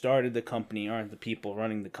who started the company aren't the people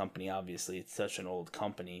running the company. Obviously, it's such an old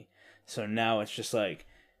company. So now it's just like,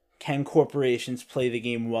 can corporations play the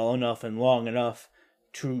game well enough and long enough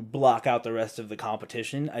to block out the rest of the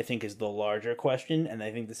competition? I think is the larger question. And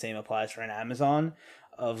I think the same applies for an Amazon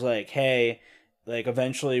of like, hey, like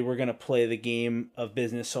eventually we're going to play the game of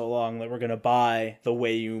business so long that we're going to buy the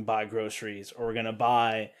way you buy groceries, or we're going to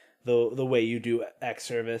buy the way you do X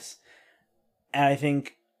service. And I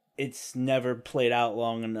think it's never played out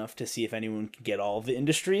long enough to see if anyone can get all of the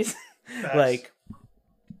industries. Like,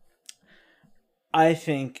 I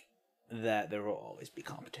think that there will always be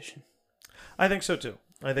competition. I think so too.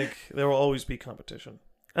 I think there will always be competition,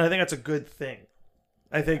 and I think that's a good thing.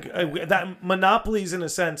 I think that monopolies, in a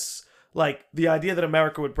sense, like the idea that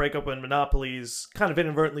America would break up in monopolies, kind of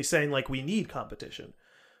inadvertently saying like we need competition.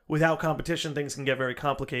 Without competition, things can get very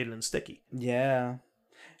complicated and sticky. Yeah,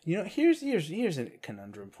 you know, here's a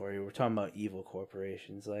conundrum for you. We're talking about evil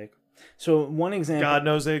corporations, like. So one example, God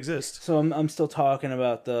knows they exist. So I'm still talking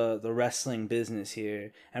about the wrestling business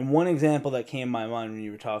here, and one example that came to my mind when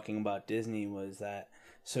you were talking about Disney was that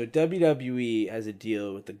so WWE has a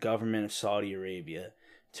deal with the government of Saudi Arabia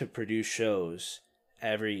to produce shows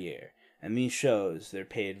every year, and these shows they're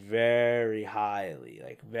paid very highly,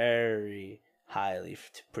 like very highly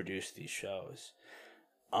to produce these shows.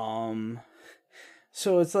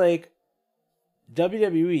 So it's like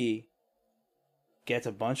WWE gets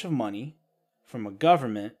a bunch of money from a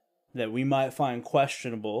government that we might find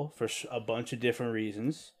questionable for a bunch of different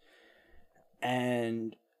reasons,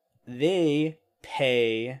 and they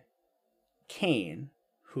pay Kane,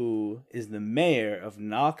 who is the mayor of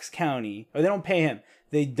Knox County, or they don't pay him,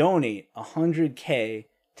 they donate $100K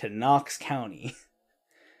to Knox County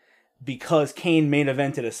because Kane main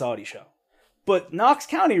evented a Saudi show. But Knox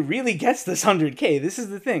County really gets this $100K. This is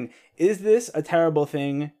the thing. Is this a terrible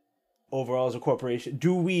thing overall as a corporation?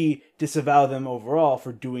 Do we disavow them overall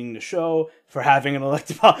for doing the show, for having an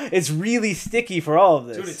elected power? It's really sticky for all of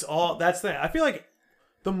this. Dude, it's all, that's the, I feel like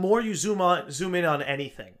the more you zoom in on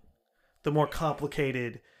anything, the more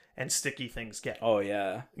complicated and sticky things get. Oh,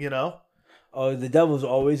 yeah. You know? Oh, the devil's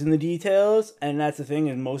always in the details, and that's the thing,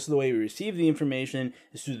 is most of the way we receive the information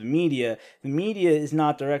is through the media. The media is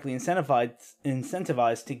not directly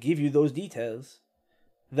incentivized to give you those details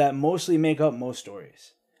that mostly make up most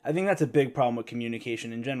stories. I think that's a big problem with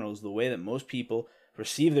communication in general, is the way that most people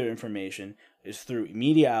receive their information is through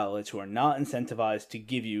media outlets who are not incentivized to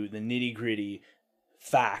give you the nitty-gritty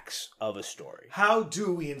facts of a story. How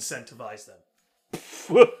do we incentivize them?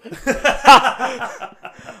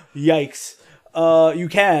 Yikes. You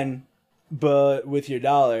can, but with your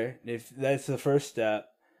dollar, if that's the first step.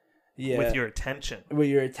 Yeah. With your attention. With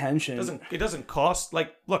your attention. It doesn't cost,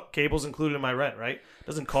 like, look, cable's included in my rent, right? It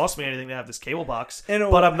doesn't cost me anything to have this cable box,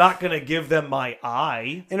 but I'm not going to give them my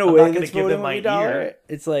eye. In a way, I'm not going to give them my ear.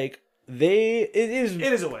 It's like, it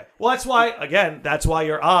is a way. Well, that's why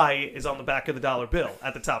your eye is on the back of the dollar bill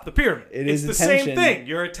at the top of the pyramid. It's the same thing.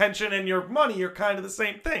 Your attention and your money are kind of the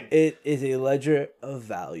same thing. It is a ledger of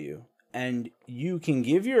value. And you can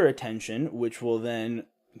give your attention, which will then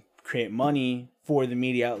create money for the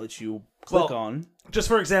media outlets you click on. Just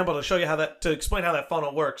for example, to show you to explain how that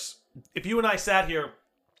funnel works. If you and I sat here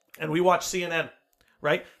and we watch CNN,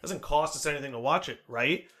 right? It doesn't cost us anything to watch it,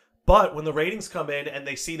 right? But when the ratings come in and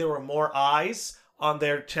they see there were more eyes on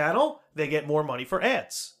their channel, they get more money for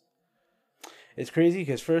ads. It's crazy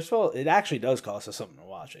because, first of all, it actually does cost us something to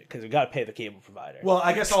watch it because we got to pay the cable provider. Well,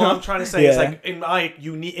 I guess all I'm trying to say is, like, in my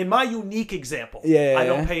unique example, I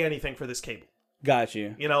don't pay anything for this cable. Got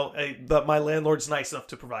you. You know, but my landlord's nice enough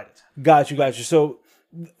to provide it. Got you. So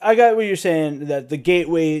I got what you're saying, that the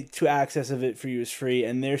gateway to access of it for you is free,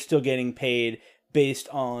 and they're still getting paid based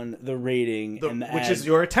on the rating and the which is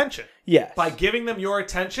your attention. Yes. By giving them your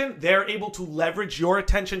attention, they're able to leverage your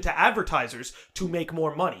attention to advertisers to make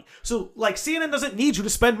more money. So, like, CNN doesn't need you to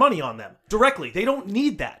spend money on them directly. They don't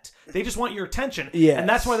need that. They just want your attention. Yes. And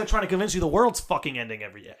that's why they're trying to convince you the world's fucking ending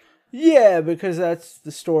every day. Yeah, because that's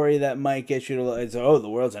the story that might get you to, it's, oh, the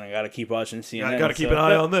world's end. I got to keep watching CNN. I got to keep an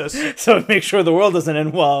eye on this. So make sure the world doesn't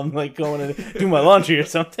end while I'm like going to do my laundry or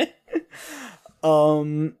something.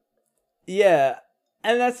 Yeah.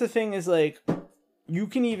 And that's the thing is like, you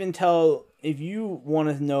can even tell if you want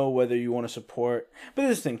to know whether you want to support. But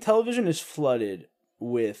this thing, television is flooded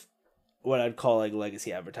with what I'd call like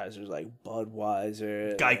legacy advertisers like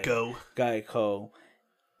Budweiser, Geico.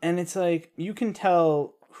 And it's like, you can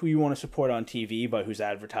tell who you want to support on TV by who's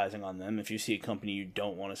advertising on them. If you see a company you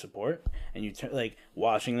don't want to support, and you like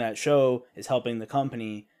watching that show is helping the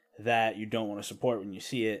company that you don't want to support when you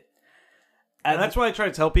see it. And that's why I try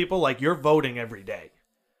to tell people, like, you're voting every day.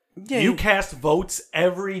 Yeah, you cast votes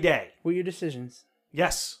every day. What are your decisions?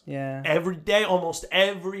 Yes. Yeah. Every day, almost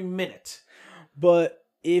every minute. But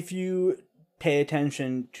if you pay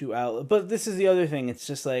attention to but this is the other thing. It's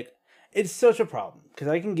just like, it's such a problem because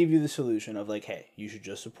I can give you the solution of like, hey, you should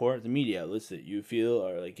just support the media outlets that you feel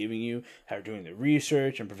are like giving you, are doing the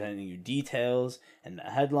research and presenting you details and the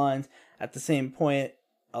headlines. At the same point,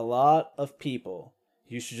 a lot of people,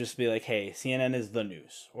 you should just be like, hey, CNN is the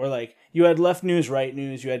news. Or like, you had left news, right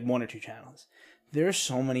news, you had 1 or 2 channels. There's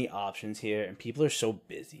so many options here and people are so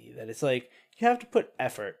busy that it's like, you have to put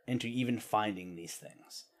effort into even finding these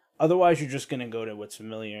things. Otherwise, you're just going to go to what's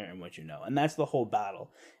familiar and what you know. And that's the whole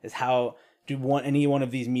battle, is how do any one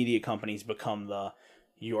of these media companies become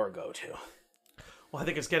your go-to? Well, I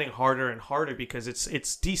think it's getting harder and harder because it's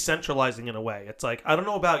decentralizing in a way. It's like, I don't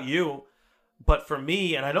know about you, but for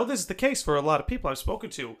me, and I know this is the case for a lot of people I've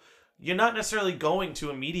spoken to, you're not necessarily going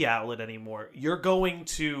to a media outlet anymore. You're going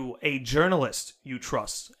to a journalist you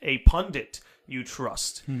trust, a pundit you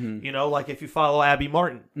trust. Mm-hmm. You know, like if you follow Abby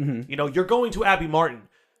Martin, mm-hmm. you know, you're going to Abby Martin.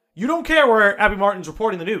 You don't care where Abby Martin's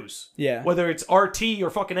reporting the news. Yeah. Whether it's RT or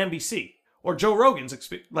fucking NBC or Joe Rogan's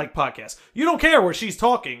like podcast. You don't care where she's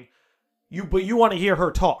talking, but you want to hear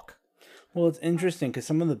her talk. Well, it's interesting because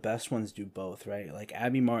some of the best ones do both, right? Like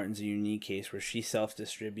Abby Martin's a unique case where she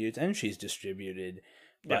self-distributes and she's distributed.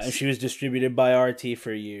 Yes. And she was distributed by RT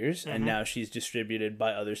for years, mm-hmm. and now she's distributed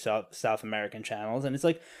by other South American channels. And it's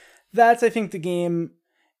like, that's, I think, the game.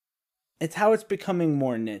 It's how it's becoming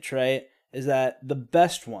more niche, right? Is that the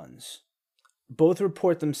best ones both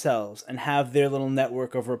report themselves and have their little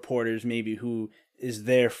network of reporters maybe who is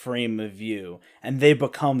their frame of view, and they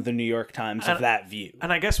become the New York Times of that view.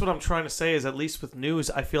 And I guess what I'm trying to say is, at least with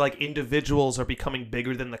news, I feel like individuals are becoming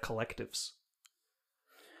bigger than the collectives.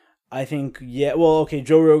 I think, yeah, well, okay,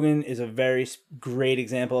 Joe Rogan is a very great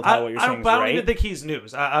example of how what you're saying is right. I don't even think he's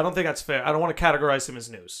news. I don't think that's fair. I don't want to categorize him as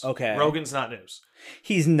news. Okay. Rogan's not news.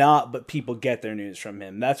 He's not, but people get their news from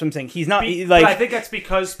him. That's what I'm saying. He's not, but I think that's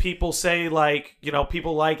because people say, like, you know,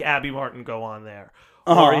 people like Abby Martin go on there.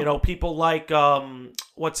 Uh-huh. Or, you know, people like,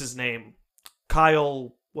 what's his name?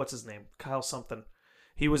 Kyle something.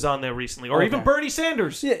 He was on there recently. Or even Bernie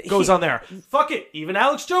Sanders goes on there. Fuck it. Even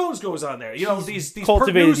Alex Jones goes on there. You know, these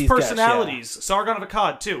news personalities. Guests, Sargon of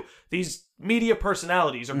Akkad, too. These media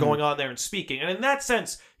personalities are going on there and speaking. And in that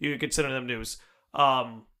sense, you could consider them news.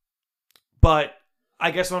 But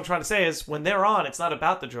I guess what I'm trying to say is when they're on, it's not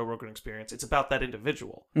about the Joe Rogan experience. It's about that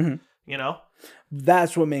individual. Mm-hmm. You know?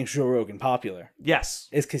 That's what makes Joe Rogan popular. Yes.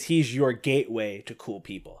 Is because he's your gateway to cool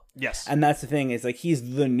people. Yes. And that's the thing, is like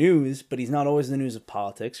he's the news, but he's not always the news of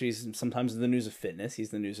politics. He's sometimes the news of fitness. He's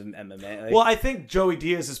the news of MMA. Like, well, I think Joey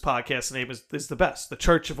Diaz's podcast name is the best. The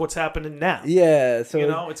Church of What's Happening Now. Yeah. So, you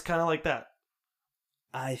know, it's kind of like that.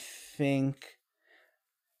 I think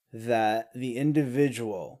that the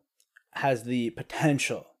individual has the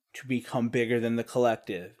potential to become bigger than the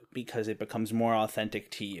collective because it becomes more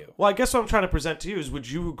authentic to you. Well, I guess what I'm trying to present to you is,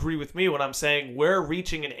 would you agree with me when I'm saying we're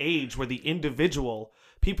reaching an age where the individual,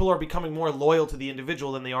 people are becoming more loyal to the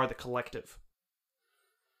individual than they are the collective?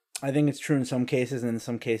 I think it's true in some cases, and in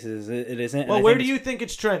some cases it isn't. Well, where do you think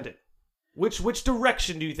it's trending? Which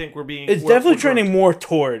direction do you think we're being? It's definitely trending more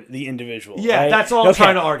toward the individual. Yeah, right? that's all I'm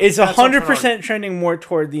trying to argue. It's 100% trending more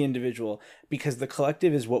toward the individual because the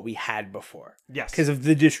collective is what we had before. Yes. Because of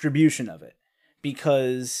the distribution of it.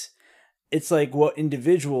 Because it's like what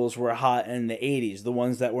individuals were hot in the 80s, the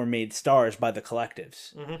ones that were made stars by the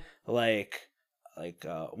collectives. Mm-hmm. Like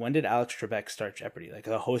when did Alex Trebek start Jeopardy? Like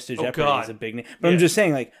the host of Jeopardy is a big name. But I'm just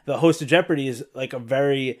saying, like, the host of Jeopardy is like a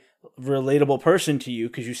very relatable person to you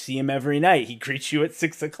because you see him every night. He greets you at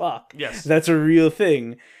 6:00. Yes. That's a real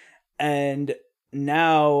thing. And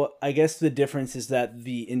now I guess the difference is that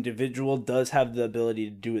the individual does have the ability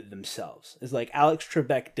to do it themselves. It's like Alex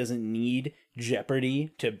Trebek doesn't need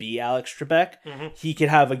Jeopardy to be Alex Trebek. Mm-hmm. He could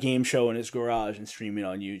have a game show in his garage and stream it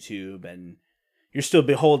on YouTube, and you're still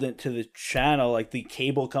beholden to the channel. Like the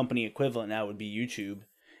cable company equivalent now would be YouTube.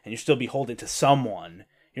 and you're still beholden to someone.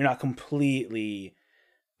 You're not completely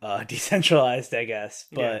decentralized, I guess,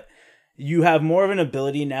 but you have more of an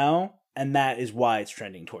ability now, and that is why it's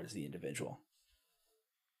trending towards the individual.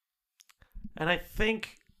 And I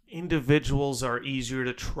think individuals are easier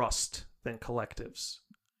to trust than collectives.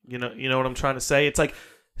 You know what I'm trying to say? It's like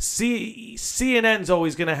CNN's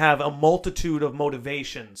always going to have a multitude of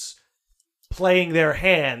motivations playing their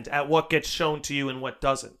hand at what gets shown to you and what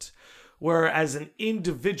doesn't. Whereas an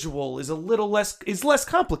individual is less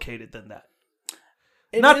complicated than that.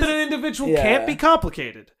 Not that an individual can't be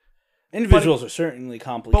complicated. Individuals are certainly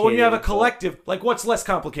complicated. But when you have a collective, like, what's less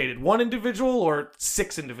complicated? One individual or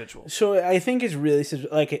 6 individuals? So I think it's really,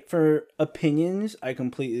 like, for opinions, I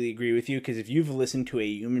completely agree with you, because if you've listened to a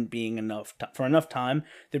human being for enough time,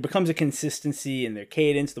 there becomes a consistency in their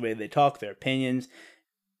cadence, the way they talk, their opinions.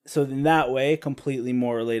 So in that way, completely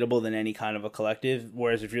more relatable than any kind of a collective.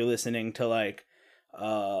 Whereas if you're listening to, like,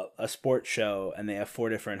 a sports show and they have 4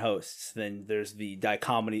 different hosts, then there's the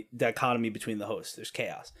dichotomy between the hosts. There's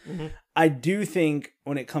chaos. Mm-hmm. I do think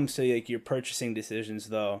when it comes to, like, your purchasing decisions,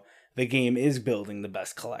 though, the game is building the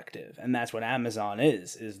best collective, and that's what Amazon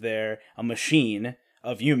is. They're a machine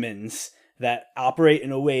of humans that operate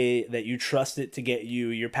in a way that you trust it to get you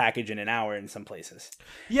your package in an hour in some places.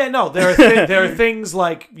 Yeah, no, there are things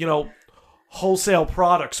like, wholesale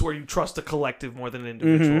products where you trust a collective more than an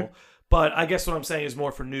individual. Mm-hmm. But I guess what I'm saying is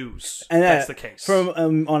more for news. And that's the case. From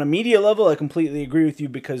on a media level, I completely agree with you,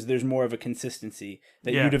 because there's more of a consistency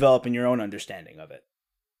that you develop in your own understanding of it.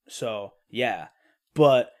 So, yeah.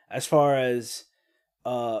 But as far as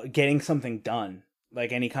getting something done,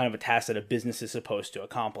 like any kind of a task that a business is supposed to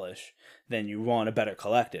accomplish, then you want a better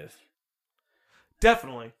collective.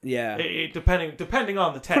 Definitely. Yeah. Depending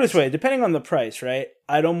on the task. Put it this way, depending on the price, right?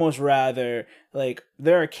 I'd almost rather, like,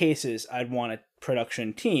 there are cases I'd want a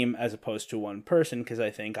production team as opposed to one person, because I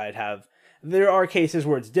think there are cases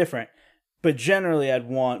where it's different, but generally I'd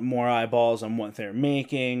want more eyeballs on what they're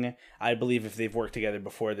making. I believe if they've worked together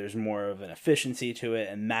before, there's more of an efficiency to it,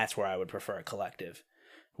 and that's where I would prefer a collective.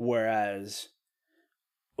 Whereas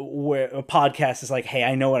where a podcast is like, hey,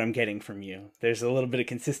 I know what I'm getting from you. There's a little bit of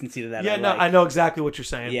consistency to that. Yeah, I know exactly what you're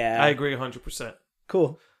saying. Yeah. I agree 100%.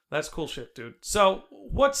 Cool. That's cool shit, dude. So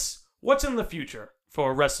what's in the future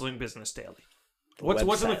for Wrestling Business Daily?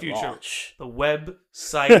 What's in the future? Launch. The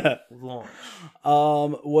website launch.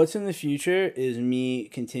 What's in the future is me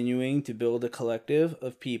continuing to build a collective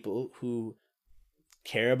of people who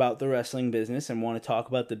care about the wrestling business and want to talk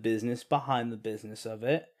about the business behind the business of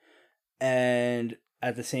it. And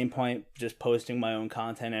at the same point, just posting my own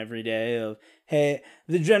content every day of, hey,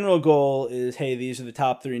 the general goal is, hey, these are the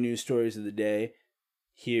top 3 news stories of the day.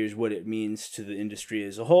 Here's what it means to the industry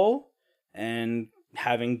as a whole. And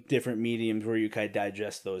having different mediums where you can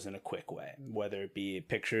digest those in a quick way, whether it be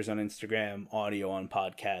pictures on Instagram, audio on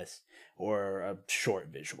podcasts, or a short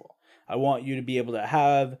visual. I want you to be able to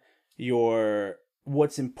have your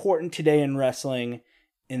what's important today in wrestling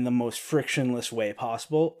in the most frictionless way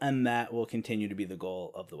possible, and that will continue to be the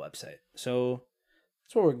goal of the website. So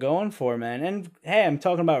that's what we're going for, man. And hey, I'm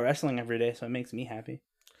talking about wrestling every day, so it makes me happy.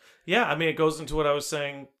 Yeah, I mean, it goes into what I was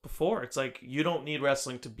saying before. It's like, you don't need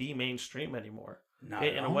wrestling to be mainstream anymore.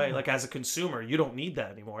 In a way, like, as a consumer, you don't need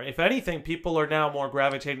that anymore. If anything, people are now more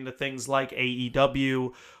gravitating to things like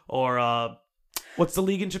AEW or what's the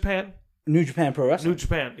league in Japan? New Japan Pro Wrestling. New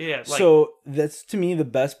Japan, yeah. Like, so that's, to me, the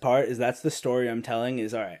best part is that's the story I'm telling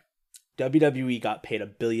is, all right, WWE got paid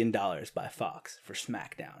 $1 billion by Fox for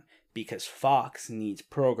SmackDown because Fox needs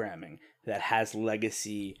programming that has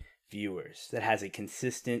legacy viewers, that has a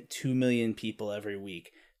consistent 2 million people every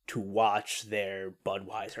week to watch their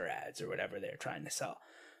Budweiser ads or whatever they're trying to sell.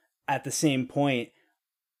 At the same point,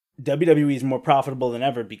 WWE is more profitable than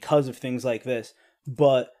ever because of things like this,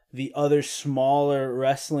 but the other smaller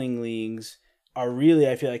wrestling leagues are really,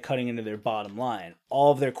 I feel like, cutting into their bottom line.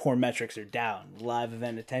 All of their core metrics are down. Live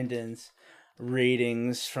event attendance,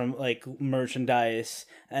 ratings from, like, merchandise,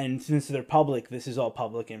 and since they're public, this is all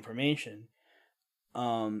public information.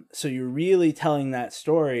 So you're really telling that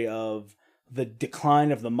story of the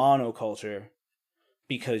decline of the monoculture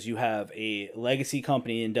because you have a legacy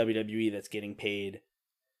company in WWE that's getting paid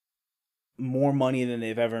more money than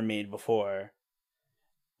they've ever made before,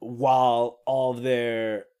 while all of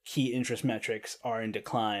their key interest metrics are in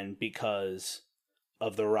decline because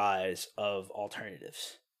of the rise of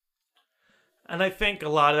alternatives. And I think a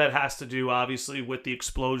lot of that has to do, obviously, with the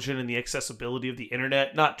explosion and the accessibility of the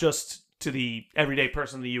internet, not just to the everyday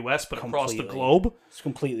person in the U.S., but across the globe. It's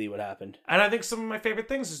completely what happened. And I think some of my favorite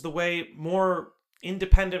things is the way more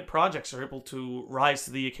independent projects are able to rise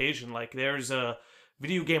to the occasion. Like, there's a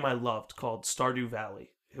video game I loved called Stardew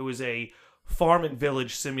Valley. It was a farm and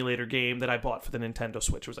village simulator game that I bought for the Nintendo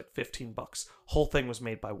Switch. It was like $15. Whole thing was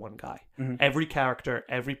made by one guy. Every character,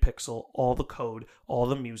 every pixel, all the code, all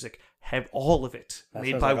the music, have all of it That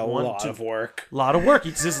made sounds by like one. a lot of work. Lot of work.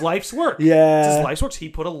 It's his life's work. Yeah. It's his life's work. He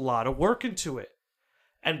put a lot of work into it.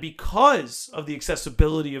 And because of the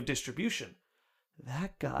accessibility of distribution,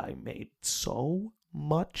 that guy made so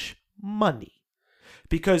much money.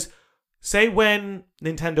 Because, say when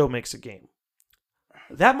Nintendo makes a game,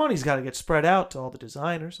 that money's got to get spread out to all the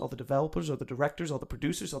designers, all the developers, all the directors, all the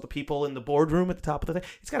producers, all the people in the boardroom at the top of the thing.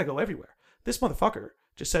 It's got to go everywhere. This motherfucker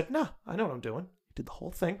just said, "No, I know what I'm doing." He did the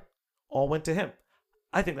whole thing. All went to him.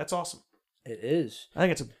 I think that's awesome. It is. I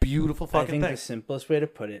think it's a beautiful fucking I think thing. the simplest way to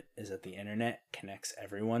put it is that the internet connects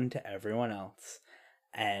everyone to everyone else.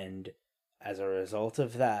 And as a result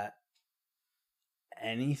of that,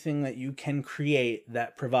 anything that you can create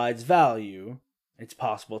that provides value, it's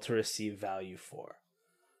possible to receive value for.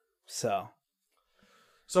 So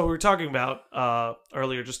we were talking about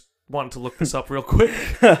earlier, just wanted to look this up real quick.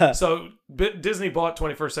 So Disney bought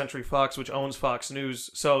 21st Century Fox, which owns Fox News.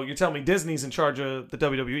 So you're telling me Disney's in charge of the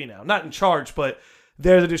WWE now. Not in charge, but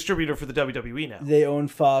they're the distributor for the WWE now. they own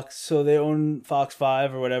Fox, so they own Fox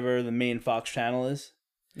 5 or whatever the main Fox channel is.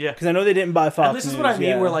 Yeah. Because I know they didn't buy Fox And this News, is what I mean,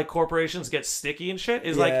 yeah. where like corporations get sticky and shit,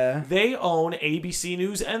 is Yeah. like they own ABC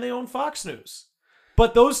News and they own Fox News.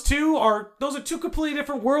 But those are two completely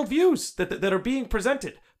different worldviews that are being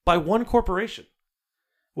presented by one corporation.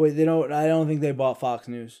 Wait, I don't think they bought Fox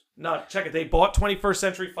News. No, check it. They bought 21st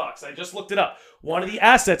Century Fox. I just looked it up. One of the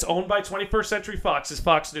assets owned by 21st Century Fox is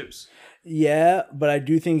Fox News. Yeah, but I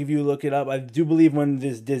do think if you look it up, I do believe when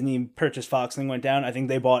this Disney purchase Fox thing went down, I think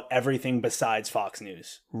they bought everything besides Fox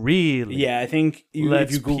News. Really? Yeah, I think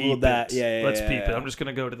if you Googled that, Let's peep it. yeah. I'm just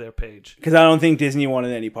going to go to their page. Because I don't think Disney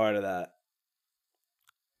wanted any part of that.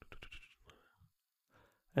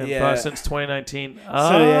 And Yeah. since 2019. They-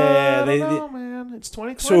 I don't know, man. It's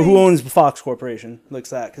 2020. So who owns Fox Corporation? Looks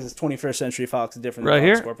that because it's 21st Century Fox is different right than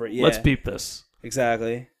Fox here? Corporation. Yeah, Let's peep this.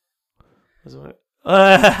 exactly. Is it-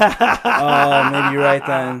 Oh, maybe you're right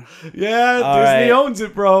then. Yeah, All Disney right. owns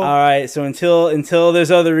it, bro. All right, so until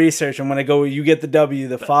there's other research, I'm gonna go. You get the W.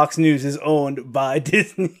 The Fox News is owned by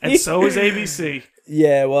Disney, And so is ABC.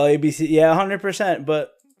 Yeah, well, ABC, yeah, 100%.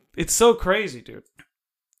 But It's so crazy, dude.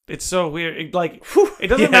 It's so weird. It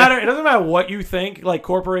doesn't yeah. matter. It doesn't matter what you think. Like,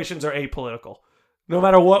 corporations are apolitical, no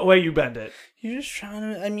matter what way you bend it. you're just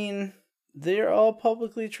trying to. I mean, they're all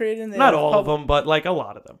publicly traded. Not all of them, but like a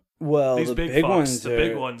lot of them. Well, These the big, big fucks, ones. the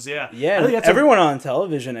big ones, yeah. Yeah, I think that's everyone on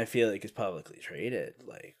television, I feel like, is publicly traded.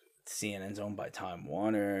 Like CNN's owned by Time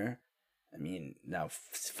Warner. I mean, now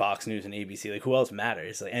Fox News and ABC. Like, who else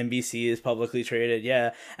matters? Like NBC is publicly traded.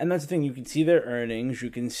 Yeah, and that's the thing. You can see their earnings.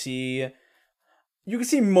 You can see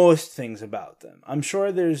most things about them. I'm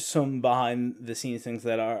sure there's some behind the scenes things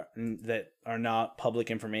that are not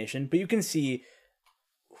public information, but you can see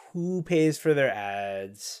who pays for their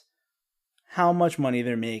ads, how much money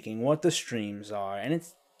they're making, what the streams are, and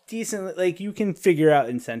it's decent. Like, you can figure out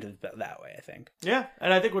incentives that way, I think. Yeah,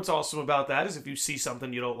 and I think what's awesome about that is if you see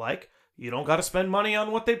something you don't like, you don't got to spend money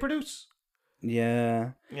on what they produce.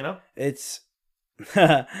 Yeah. You know? It's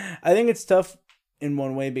I think it's tough in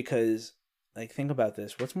one way because, like, think about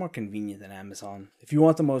this. What's more convenient than Amazon? If you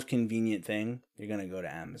want the most convenient thing, you're going to go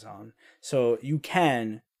to Amazon. So you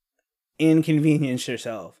can inconvenience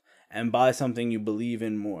yourself and buy something you believe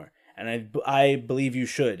in more. And I believe you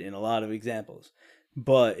should in a lot of examples.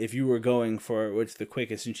 But if you were going for what's the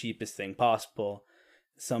quickest and cheapest thing possible,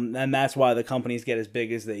 and that's why the companies get as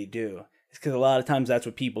big as they do. It's because a lot of times that's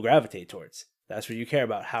what people gravitate towards. That's what you care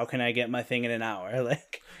about. How can I get my thing in an hour?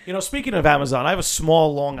 Like, You know, speaking of Amazon, I have a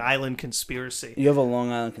small Long Island conspiracy. you have a Long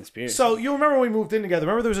Island conspiracy. So, you remember when we moved in together?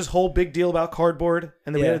 Remember there was this whole big deal about cardboard?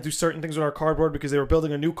 And then we Yeah. had to do certain things with our cardboard because they were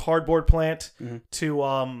building a new cardboard plant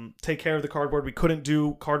to take care of the cardboard. We couldn't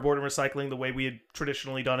do cardboard and recycling the way we had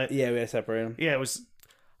traditionally done it. Yeah, we gotta separate them. Yeah, it was...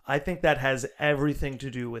 I think that has everything to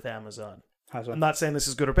do with Amazon. How so? I'm not saying this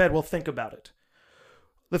is good or bad. Well, think about it.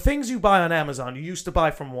 The things you buy on Amazon, you used to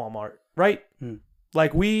buy from Walmart, right?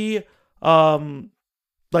 Like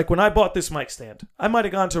like when I bought this mic stand, I might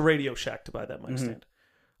have gone to Radio Shack to buy that mic stand.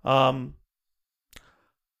 I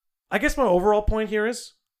guess my overall point here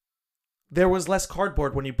is there was less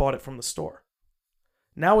cardboard when you bought it from the store.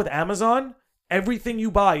 Now with Amazon, everything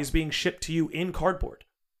you buy is being shipped to you in cardboard.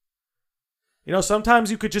 You know,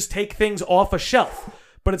 sometimes you could just take things off a shelf,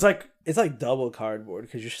 but it's like It's like double cardboard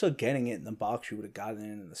because you're still getting it in the box you would have gotten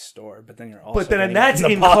it in the store, but then you're also. But then getting that's it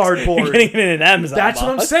in in the box. cardboard. You're getting it in an Amazon. That's what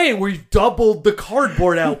I'm box. saying. We've doubled the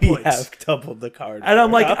cardboard outputs. We have doubled the cardboard. And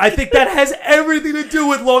I'm like, I think that has everything to do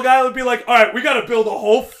with Long Island being like, all right, we got to build a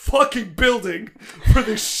whole fucking building for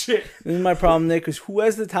this shit. This is my problem, Nick, because who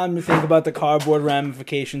has the time to think about the cardboard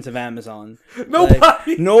ramifications of Amazon? Nobody.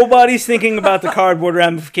 Like, nobody's thinking about the cardboard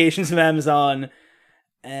ramifications of Amazon.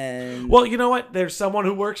 And Well, you know what? There's someone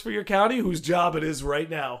who works for your county whose job it is right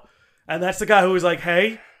now. And that's the guy who was like,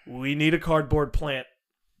 hey, we need a cardboard plant.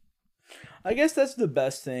 I guess that's the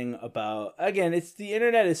best thing about, again, it's the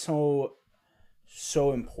internet is so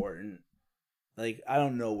important. Like, I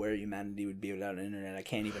don't know where humanity would be without an internet. I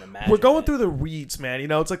can't even imagine. We're going it. through the weeds, man. You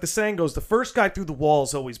know, it's like the saying goes, the first guy through the wall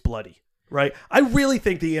is always bloody, right? I really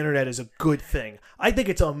think the internet is a good thing. I think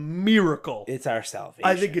it's a miracle. It's our salvation.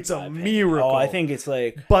 I think it's a in my opinion. miracle. Oh, I think it's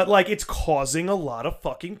like... But, like, it's causing a lot of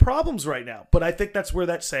fucking problems right now. But I think that's where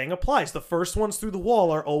that saying applies. The first ones through the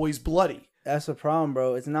wall are always bloody. That's the problem,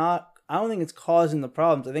 bro. It's not... I don't think it's causing the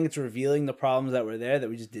problems. I think it's revealing the problems that were there that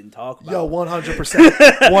we just didn't talk about. Yo, 100%.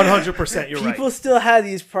 100%, you're right. People still had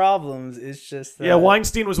these problems. It's just that... Yeah,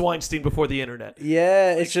 Weinstein was Weinstein before the internet.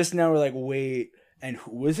 Yeah, it's just now we're like, wait, and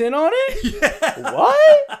who was in on it? Yeah.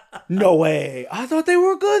 What? No way. I thought they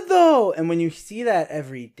were good, though. And when you see that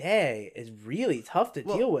every day, it's really tough to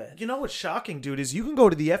deal with. You know what's shocking, dude, is you can go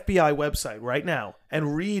to the FBI website right now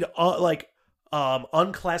and read,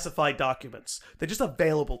 unclassified documents. They're just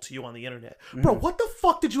available to you on the internet. Bro, what the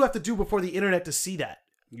fuck did you have to do before the internet to see that?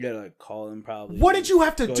 You gotta like call them probably. What did you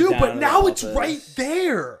have to do? But now it's right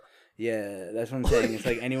there. Yeah, that's what I'm saying. It's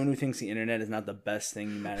like anyone who thinks the internet is not the best thing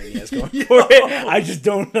humanity has going for it, I just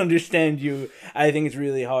don't understand you. I think it's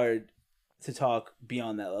really hard to talk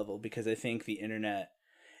beyond that level because I think the internet,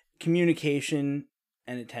 communication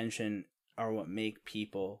and attention are what make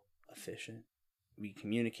people efficient. We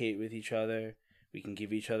communicate with each other. We can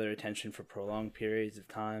give each other attention for prolonged periods of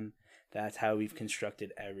time. That's how we've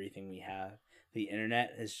constructed everything we have. The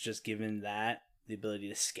internet has just given that the ability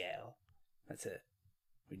to scale. That's it.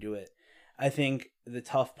 We do it. I think the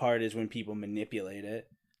tough part is when people manipulate it.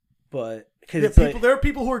 But because there are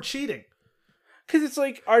people who are cheating. Because it's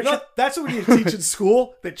like that's what we need to teach in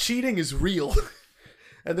school, that cheating is real.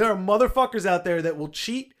 And there are motherfuckers out there that will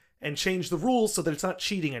cheat and change the rules so that it's not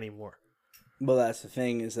cheating anymore. Well, that's the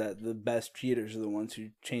thing, is that the best cheaters are the ones who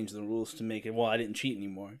change the rules to make it, well, I didn't cheat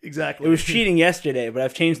anymore. Exactly. It was cheating yesterday, but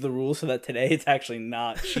I've changed the rules so that today it's actually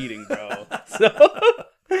not cheating, bro.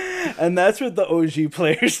 And that's what the OG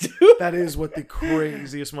players do. That is what the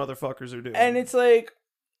craziest motherfuckers are doing. And it's like,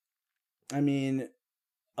 I mean,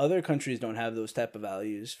 other countries don't have those type of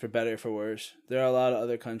values, for better or for worse. There are a lot of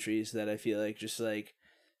other countries that I feel like just like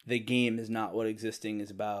the game is not what existing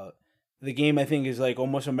is about. The game, I think, is like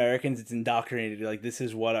almost Americans. It's indoctrinated. Like, this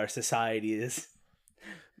is what our society is.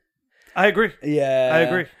 I agree. Yeah. I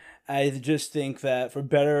agree. I just think that for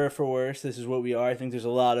better or for worse, this is what we are. I think there's a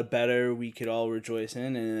lot of better we could all rejoice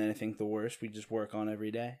in. And then I think the worst we just work on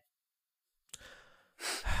every day.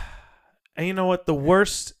 And you know what? The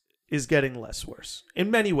worst is getting less worse.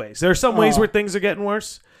 In many ways. There are some ways where things are getting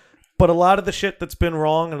worse. But a lot of the shit that's been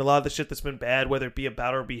wrong and a lot of the shit that's been bad, whether it be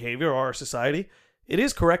about our behavior or our society, it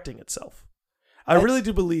is correcting itself. I really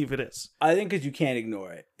do believe it is. I think because you can't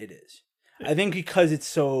ignore it, it is. I think because it's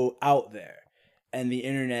so out there and the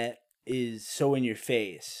internet is so in your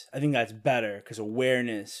face, I think that's better because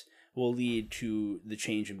awareness will lead to the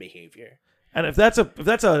change in behavior. And if that's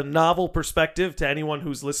a novel perspective to anyone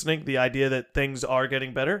who's listening, the idea that things are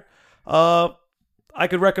getting better, I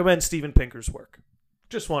could recommend Steven Pinker's work.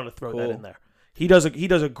 Just wanted to throw that in there. He does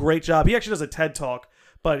a great job. He actually does a TED Talk,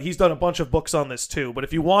 but he's done a bunch of books on this too. But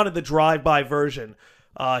if you wanted the drive-by version,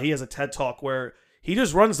 he has a TED Talk where he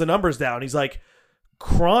just runs the numbers down. He's like,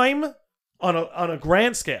 crime on a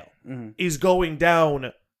grand scale is going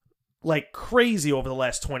down like crazy over the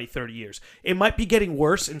last 20, 30 years. It might be getting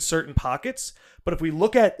worse in certain pockets, but if we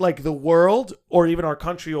look at like the world or even our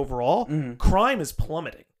country overall, crime is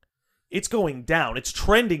plummeting. It's going down. It's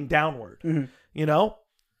trending downward, you know?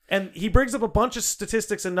 And he brings up a bunch of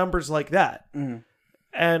statistics and numbers like that.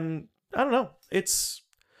 And I don't know. It's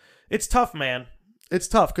tough, man. It's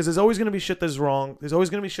tough because there's always going to be shit that's wrong. There's always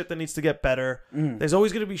going to be shit that needs to get better. There's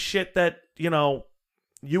always going to be shit that, you know,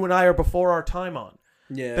 you and I are before our time on.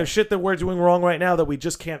 Yeah. There's shit that we're doing wrong right now that we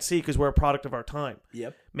just can't see because we're a product of our time.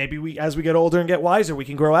 Yep. Maybe as we get older and get wiser, we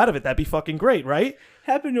can grow out of it. That'd be fucking great, right?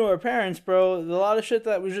 Happened to our parents, bro. A lot of shit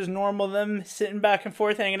that was just normal. Them sitting back and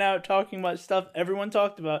forth, hanging out, talking about stuff everyone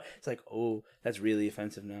talked about. It's like, oh, that's really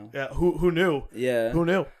offensive now. Yeah. Who knew? Yeah. Who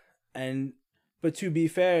knew? And But to be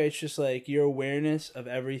fair, it's just like your awareness of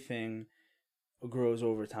everything grows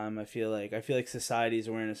over time. I feel like society's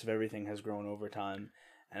awareness of everything has grown over time,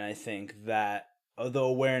 and I think that the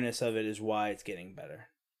awareness of it is why it's getting better.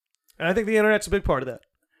 And I think the internet's a big part of that.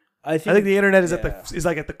 I think the internet is at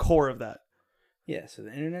the core of that. Yeah, so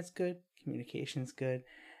the internet's good, communication's good,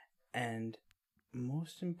 and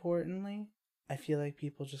most importantly, I feel like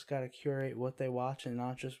people just gotta curate what they watch and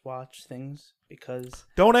not just watch things because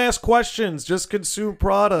don't ask questions, just consume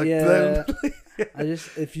product. Yeah,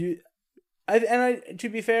 to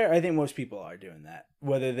be fair, I think most people are doing that,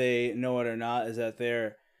 whether they know it or not. Is that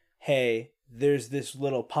hey, there's this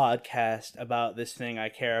little podcast about this thing I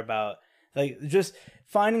care about. Like, just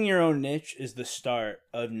finding your own niche is the start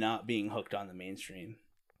of not being hooked on the mainstream.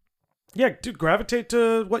 Yeah, dude, gravitate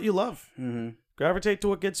to what you love. Mm-hmm. Gravitate to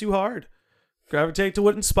what gets you hard. Gravitate to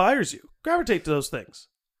what inspires you. Gravitate to those things.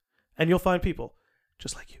 And you'll find people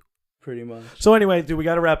just like you. Pretty much. So anyway, dude, we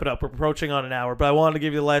got to wrap it up. We're approaching on an hour, but I wanted to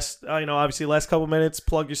give you the last, obviously last couple minutes,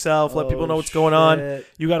 plug yourself, let people know what's going on.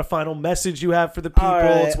 You got a final message you have for the people.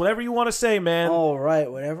 Right. It's whatever you want to say, man. All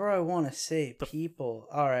right, whatever I want to say, people.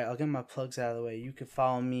 All right, I'll get my plugs out of the way. You can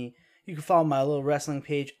follow me. You can follow my little wrestling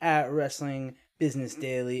page at Wrestling Business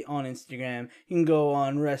Daily on Instagram. You can go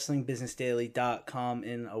on WrestlingBusinessDaily.com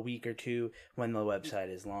in a week or two when the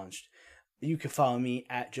website is launched. You can follow me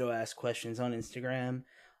at Joe Ask Questions on Instagram.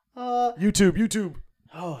 YouTube.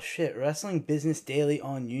 Oh shit, Wrestling Business Daily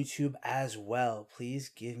on YouTube as well. Please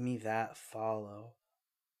give me that follow.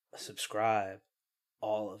 Subscribe.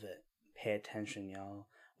 All of it. Pay attention, y'all.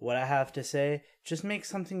 What I have to say, just make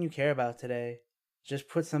something you care about today. Just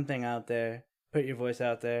put something out there. Put your voice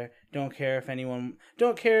out there. Don't care if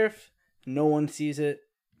no one sees it.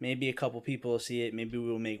 Maybe a couple people will see it. Maybe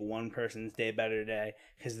we'll make one person's day better today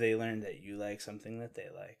because they learned that you like something that they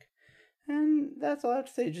like. And that's all I have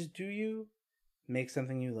to say. Just do you. Make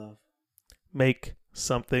something you love. Make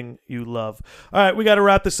something you love. All right, we got to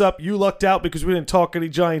wrap this up. You lucked out because we didn't talk any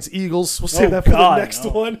Giants Eagles. We'll save that for the next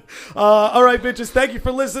one. All right, bitches. Thank you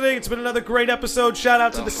for listening. It's been another great episode. Shout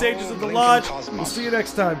out to the sages of the lodge. We'll see you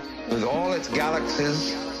next time. With all its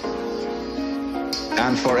galaxies,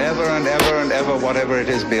 and forever and ever and ever, whatever it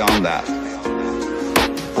is beyond that,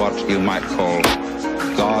 what you might call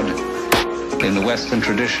God in the Western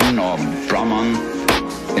tradition, or Brahman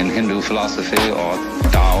in Hindu philosophy, or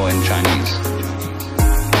Tao in Chinese.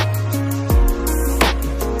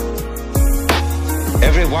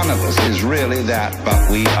 Every one of us is really that, but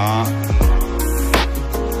we are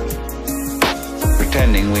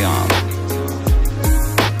pretending we aren't.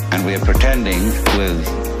 And we are pretending with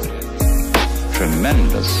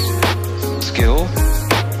tremendous skill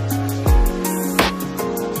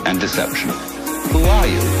and deception. Who are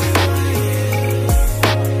you?